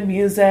really good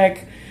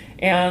music.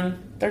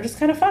 And they're just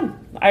kind of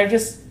fun. I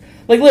just,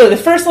 like, literally,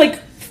 the first, like,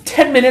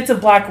 10 minutes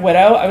of Black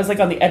Widow, I was, like,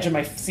 on the edge of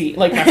my seat.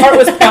 Like, my heart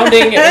was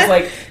pounding. It was,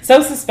 like,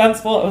 so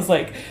suspenseful. I was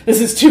like, this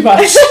is too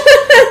much.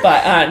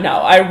 But, no,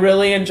 I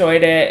really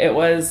enjoyed it. It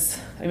was...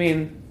 I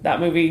mean, that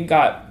movie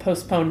got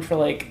postponed for,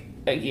 like,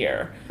 a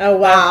year. Oh,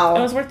 wow.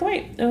 It was worth the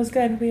wait. It was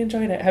good. We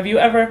enjoyed it. Have you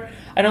ever...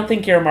 I don't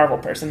think you're a Marvel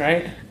person,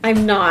 right?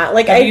 I'm not.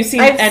 Like, Have you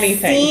seen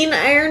anything? I've seen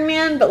Iron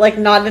Man, but, like,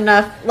 not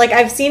enough. Like,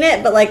 I've seen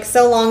it, but, like,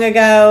 so long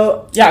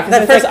ago. Yeah, because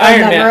the first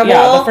Iron Man...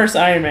 Yeah, the first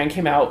Iron Man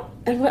came out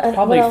and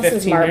probably what else 15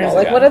 is Marvel? years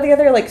Like, ago. what are the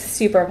other, like,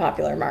 super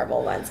popular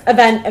Marvel ones?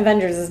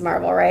 Avengers is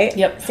Marvel, right?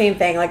 Yep. Same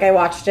thing. Like, I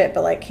watched it,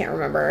 but, like, can't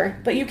remember.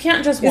 But you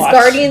can't just Is watch...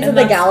 Guardians of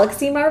the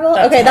Galaxy Marvel?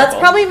 That's Okay, that's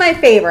Marvel. probably my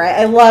favorite.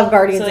 I love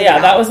Guardians of the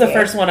Galaxy. that was the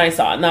first one I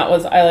saw, and that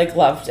was... I, like,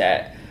 loved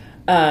it.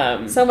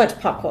 So much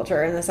pop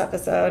culture in this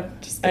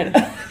episode. Just I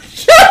know.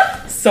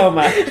 So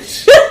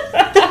much.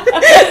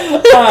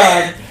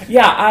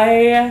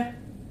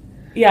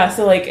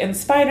 So, like, in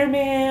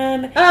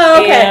Spider-Man...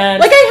 Oh, okay. And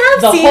like, I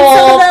have seen Hulk,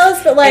 some of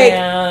those, but, like...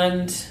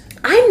 And...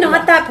 I'm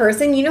not that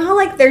person. You know how,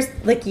 like, there's,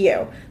 like,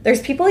 you.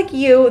 There's people like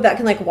you that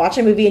can, like, watch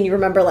a movie and you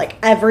remember, like,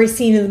 every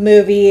scene of the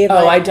movie. Oh,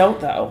 like, I don't,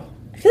 though.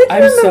 I feel like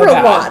I'm you so remember a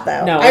bad. lot,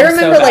 though. No, I I'm so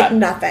remember, like, bad.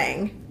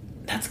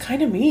 nothing. That's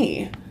kind of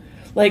me.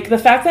 Like, the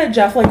fact that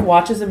Jeff, like,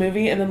 watches a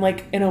movie and then,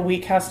 like, in a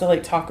week has to,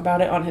 like, talk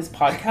about it on his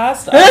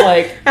podcast, I'm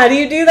like... How do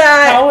you do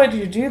that? How would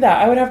you do that?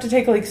 I would have to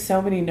take, like,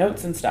 so many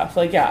notes and stuff.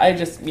 Like, I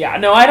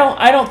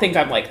don't think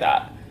I'm like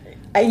that.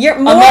 You're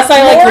more, Unless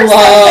I, like, more so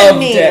than loved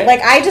me. it. Like,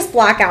 I just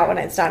black out when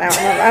it's done. I don't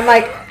remember. I'm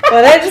like,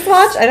 what did I just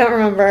watch? I don't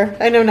remember.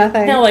 I know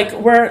nothing. No, like,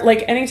 we're,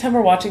 like, anytime we're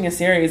watching a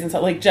series and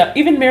stuff, like, Jeff,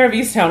 even Mayor of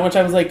Easttown, which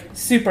I was, like,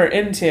 super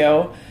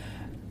into,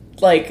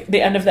 like,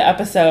 the end of the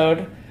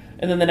episode...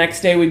 And then the next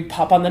day we'd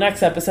pop on the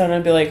next episode and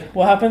I'd be like,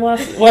 what happened in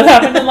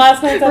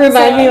last night's episode?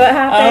 Remind me what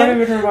happened. I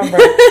don't even remember.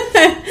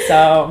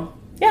 So,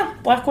 yeah,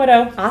 Black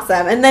Widow.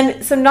 Awesome. And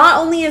then, so not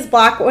only is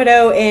Black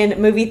Widow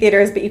in movie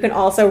theaters, but you can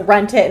also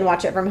rent it and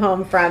watch it from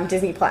home from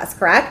Disney Plus,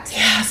 correct?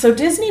 Yeah, so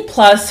Disney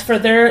Plus,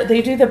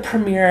 they do the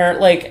premiere,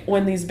 like,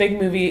 when these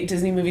big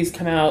Disney movies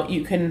come out,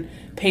 you can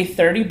pay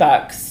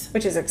 $30.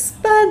 Which is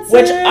expensive.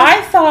 Which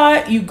I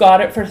thought you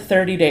got it for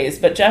 30 days,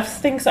 but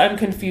Jeff thinks I'm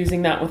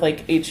confusing that with,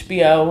 like,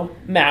 HBO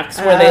Max,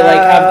 where they, like,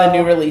 have the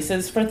new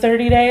releases for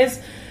 30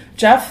 days.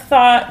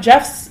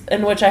 Jeff's,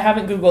 in which I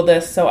haven't Googled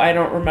this, so I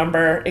don't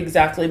remember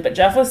exactly, but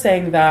Jeff was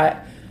saying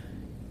that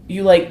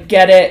you, like,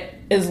 get it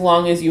as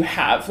long as you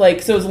have.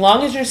 Like, so as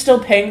long as you're still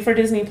paying for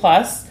Disney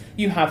Plus,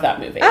 you have that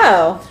movie.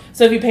 Oh.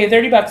 So if you pay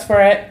 $30 for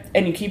it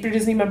and you keep your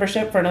Disney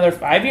membership for another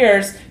 5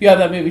 years, you have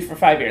that movie for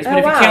 5 years. But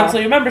if you cancel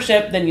your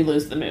membership, then you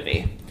lose the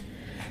movie.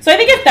 So I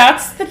think if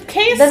that's the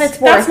case, then it's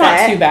worth that's not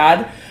it. too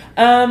bad.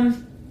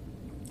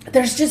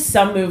 There's just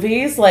some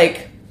movies,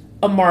 like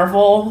a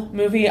Marvel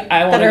movie,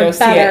 I want to go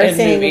see it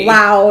in movie.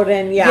 Loud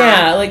and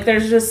Yeah, like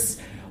there's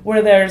just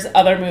where there's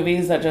other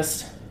movies that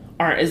just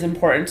aren't as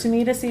important to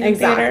me to see in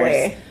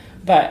theaters.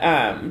 But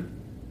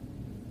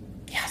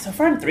yeah, so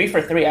far I'm 3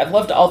 for 3. I've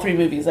loved all 3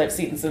 movies I've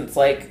seen since,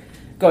 like,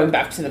 going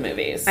back to the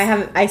movies.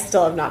 I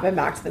still have not been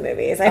back to the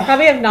movies. I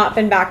probably have not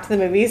been back to the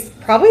movies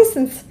probably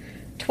since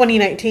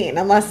 2019,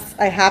 unless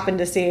I happened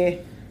to see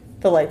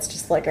the lights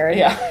just flickered.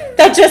 Yeah.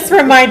 That just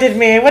reminded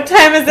me. What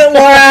time is it,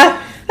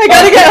 Laura? I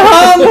gotta get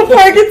home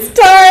before it gets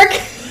dark.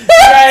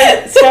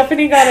 Guys,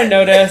 Stephanie got a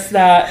notice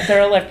that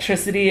their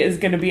electricity is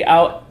going to be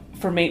out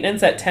for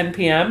maintenance at 10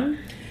 p.m.,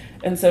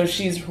 and so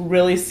she's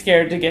really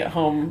scared to get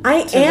home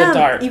to the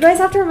dark. You guys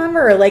have to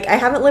remember, like, I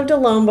haven't lived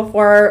alone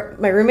before.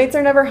 My roommates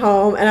are never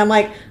home. And I'm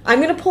like,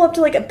 I'm going to pull up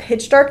to, like, a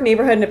pitch dark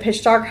neighborhood in a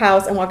pitch dark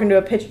house and walk into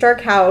a pitch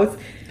dark house.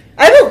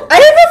 I have a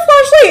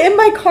flashlight in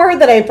my car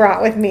that I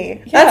brought with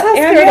me. Yeah, that's how and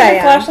scared you I have a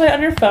am. flashlight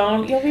on your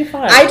phone. You'll be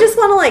fine. I just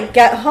want to, like,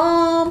 get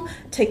home,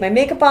 take my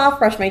makeup off,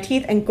 brush my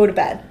teeth, and go to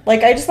bed.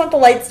 Like, I just want the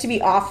lights to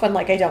be off when,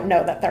 like, I don't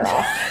know that they're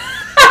off.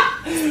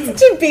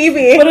 Such a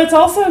baby. But it's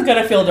also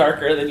going to feel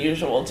darker than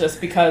usual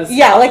just because you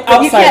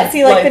can't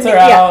see, like,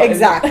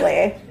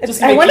 exactly.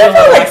 I wonder if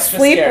I, like,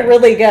 sleep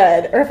really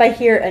good, or if I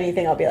hear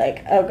anything, I'll be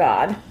like, oh,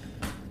 God.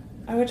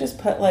 I would just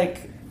put,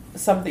 like,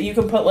 something. You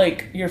can put,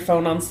 like, your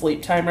phone on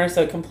sleep timer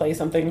so it can play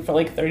something for,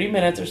 like, 30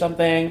 minutes or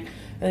something, and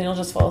then you'll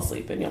just fall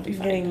asleep and you'll be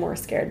fine. I'm getting more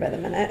scared by the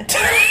minute.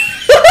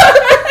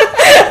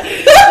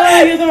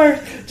 Oh, you're the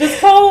worst. Just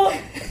call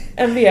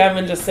MVM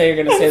and just say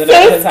you're going to stay the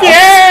night at his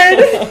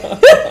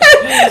house.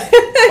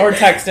 Or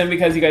text him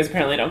because you guys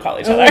apparently don't call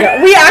each other.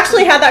 We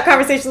actually had that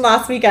conversation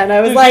last weekend.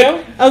 I was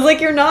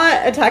like, you're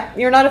not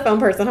a phone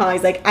person, huh?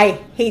 He's like, I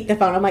hate the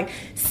phone. I'm like,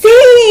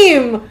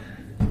 same.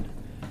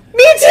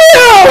 Me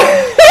too.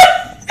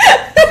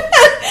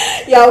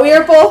 Yeah, we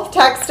are both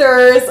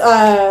texters.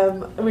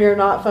 We are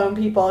not phone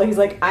people. He's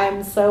like,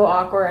 I'm so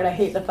awkward. I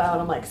hate the phone.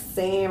 I'm like,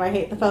 same. I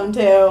hate the phone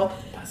too.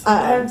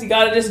 Sometimes you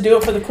gotta just do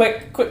it for the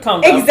quick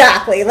combo.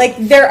 Exactly. Like,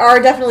 there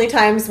are definitely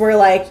times where,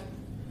 like,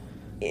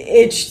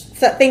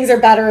 things are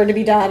better to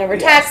be done over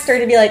text or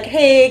to be like,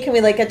 hey, can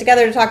we, like, get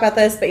together to talk about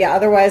this? But yeah,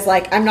 otherwise,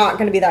 like, I'm not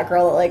going to be that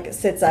girl that, like,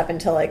 sits up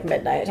until, like,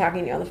 midnight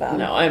talking to you on the phone.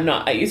 No, I'm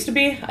not. I used to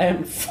be. I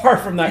am far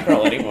from that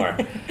girl anymore.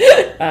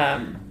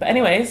 But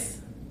anyways,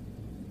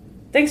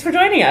 thanks for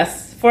joining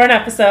us for an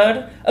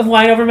episode of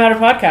Wine Over Matter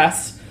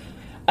podcast.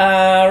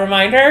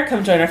 Reminder,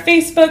 come join our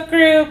Facebook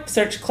group,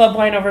 search Club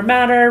Wine Over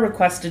Matter,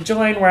 request to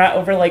join. We're at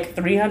over like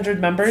 300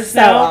 members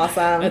now.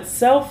 So awesome. It's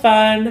so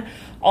fun.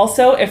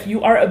 Also, if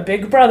you are a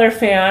Big Brother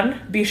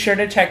fan, be sure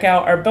to check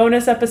out our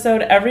bonus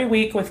episode every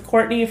week with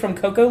Courtney from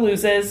Coco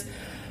Loses.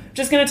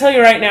 Just going to tell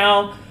you right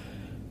now.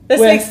 This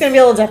week's going to be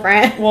a little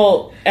different.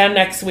 Well, and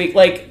next week,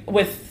 like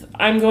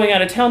I'm going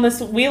out of town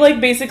we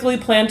like basically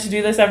planned to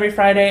do this every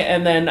Friday,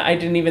 and then I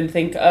didn't even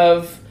think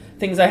of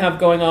things I have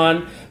going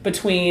on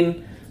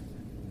between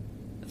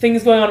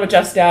things going on with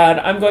Jeff's dad.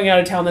 I'm going out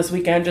of town this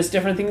weekend, just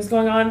different things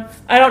going on.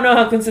 I don't know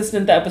how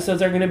consistent the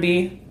episodes are going to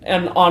be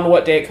and on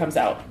what day it comes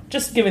out.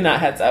 Just giving that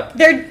heads up.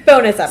 They're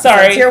bonus episodes.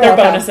 Sorry, they're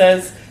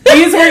bonuses.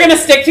 These we're going to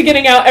stick to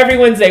getting out every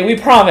Wednesday, we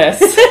promise.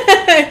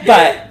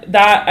 But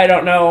that, I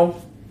don't know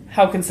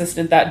how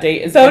consistent that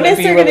date is going to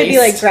be released. Bonus are going to be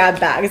like grab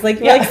bags. Like,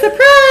 like,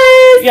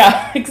 surprise!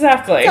 Yeah,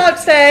 exactly.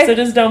 Couch day. So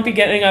just don't be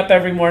getting up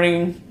every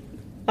morning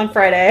on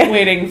Friday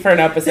waiting for an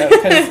episode,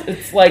 because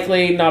it's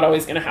likely not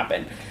always going to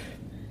happen.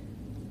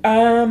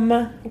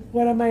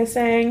 What am I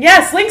saying?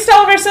 Yes, links to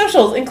all of our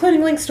socials,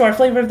 including links to our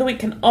flavor of the week,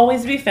 can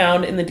always be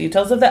found in the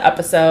details of the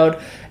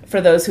episode. For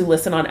those who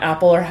listen on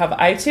Apple or have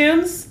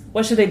iTunes,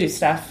 what should they do,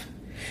 Steph?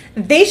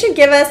 They should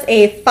give us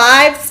a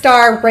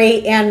 5-star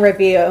rate and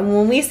review. And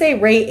when we say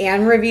rate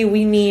and review,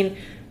 we mean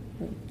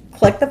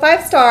click the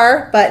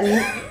 5-star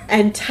button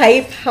and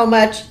type how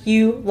much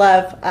you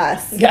love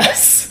us.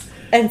 Yes.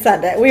 And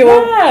send it. We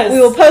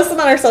will post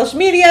them on our social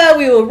media.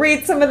 We will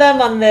read some of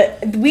them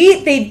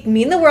they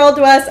mean the world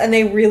to us, and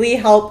they really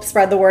help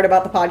spread the word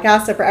about the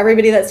podcast. So for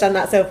everybody that's done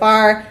that so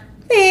far,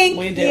 thank you.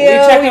 We do. We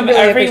check them really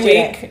every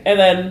week, and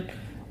then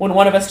when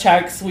one of us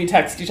checks, we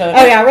text each other.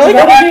 Oh yeah, we're like,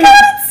 oh my god,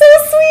 that's so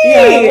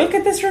sweet. Yeah, look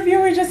at this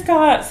review we just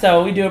got.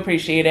 So we do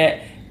appreciate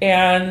it,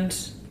 and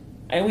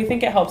we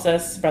think it helps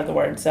us spread the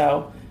word.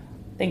 So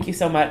thank you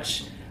so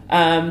much.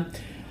 I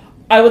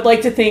would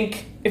like to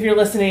think, if you're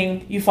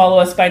listening, you follow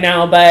us by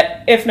now,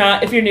 but if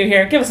not, if you're new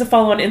here, give us a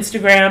follow on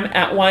Instagram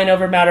at Wine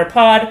Over Matter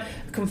Pod.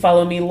 You can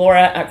follow me,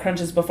 Laura, at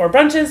Crunches Before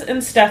Brunches,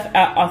 and Steph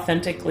at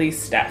Authentically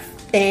Steph.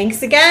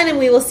 Thanks again, and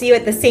we will see you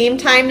at the same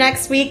time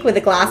next week with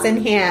a glass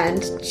in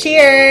hand.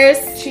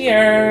 Cheers!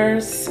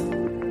 Cheers!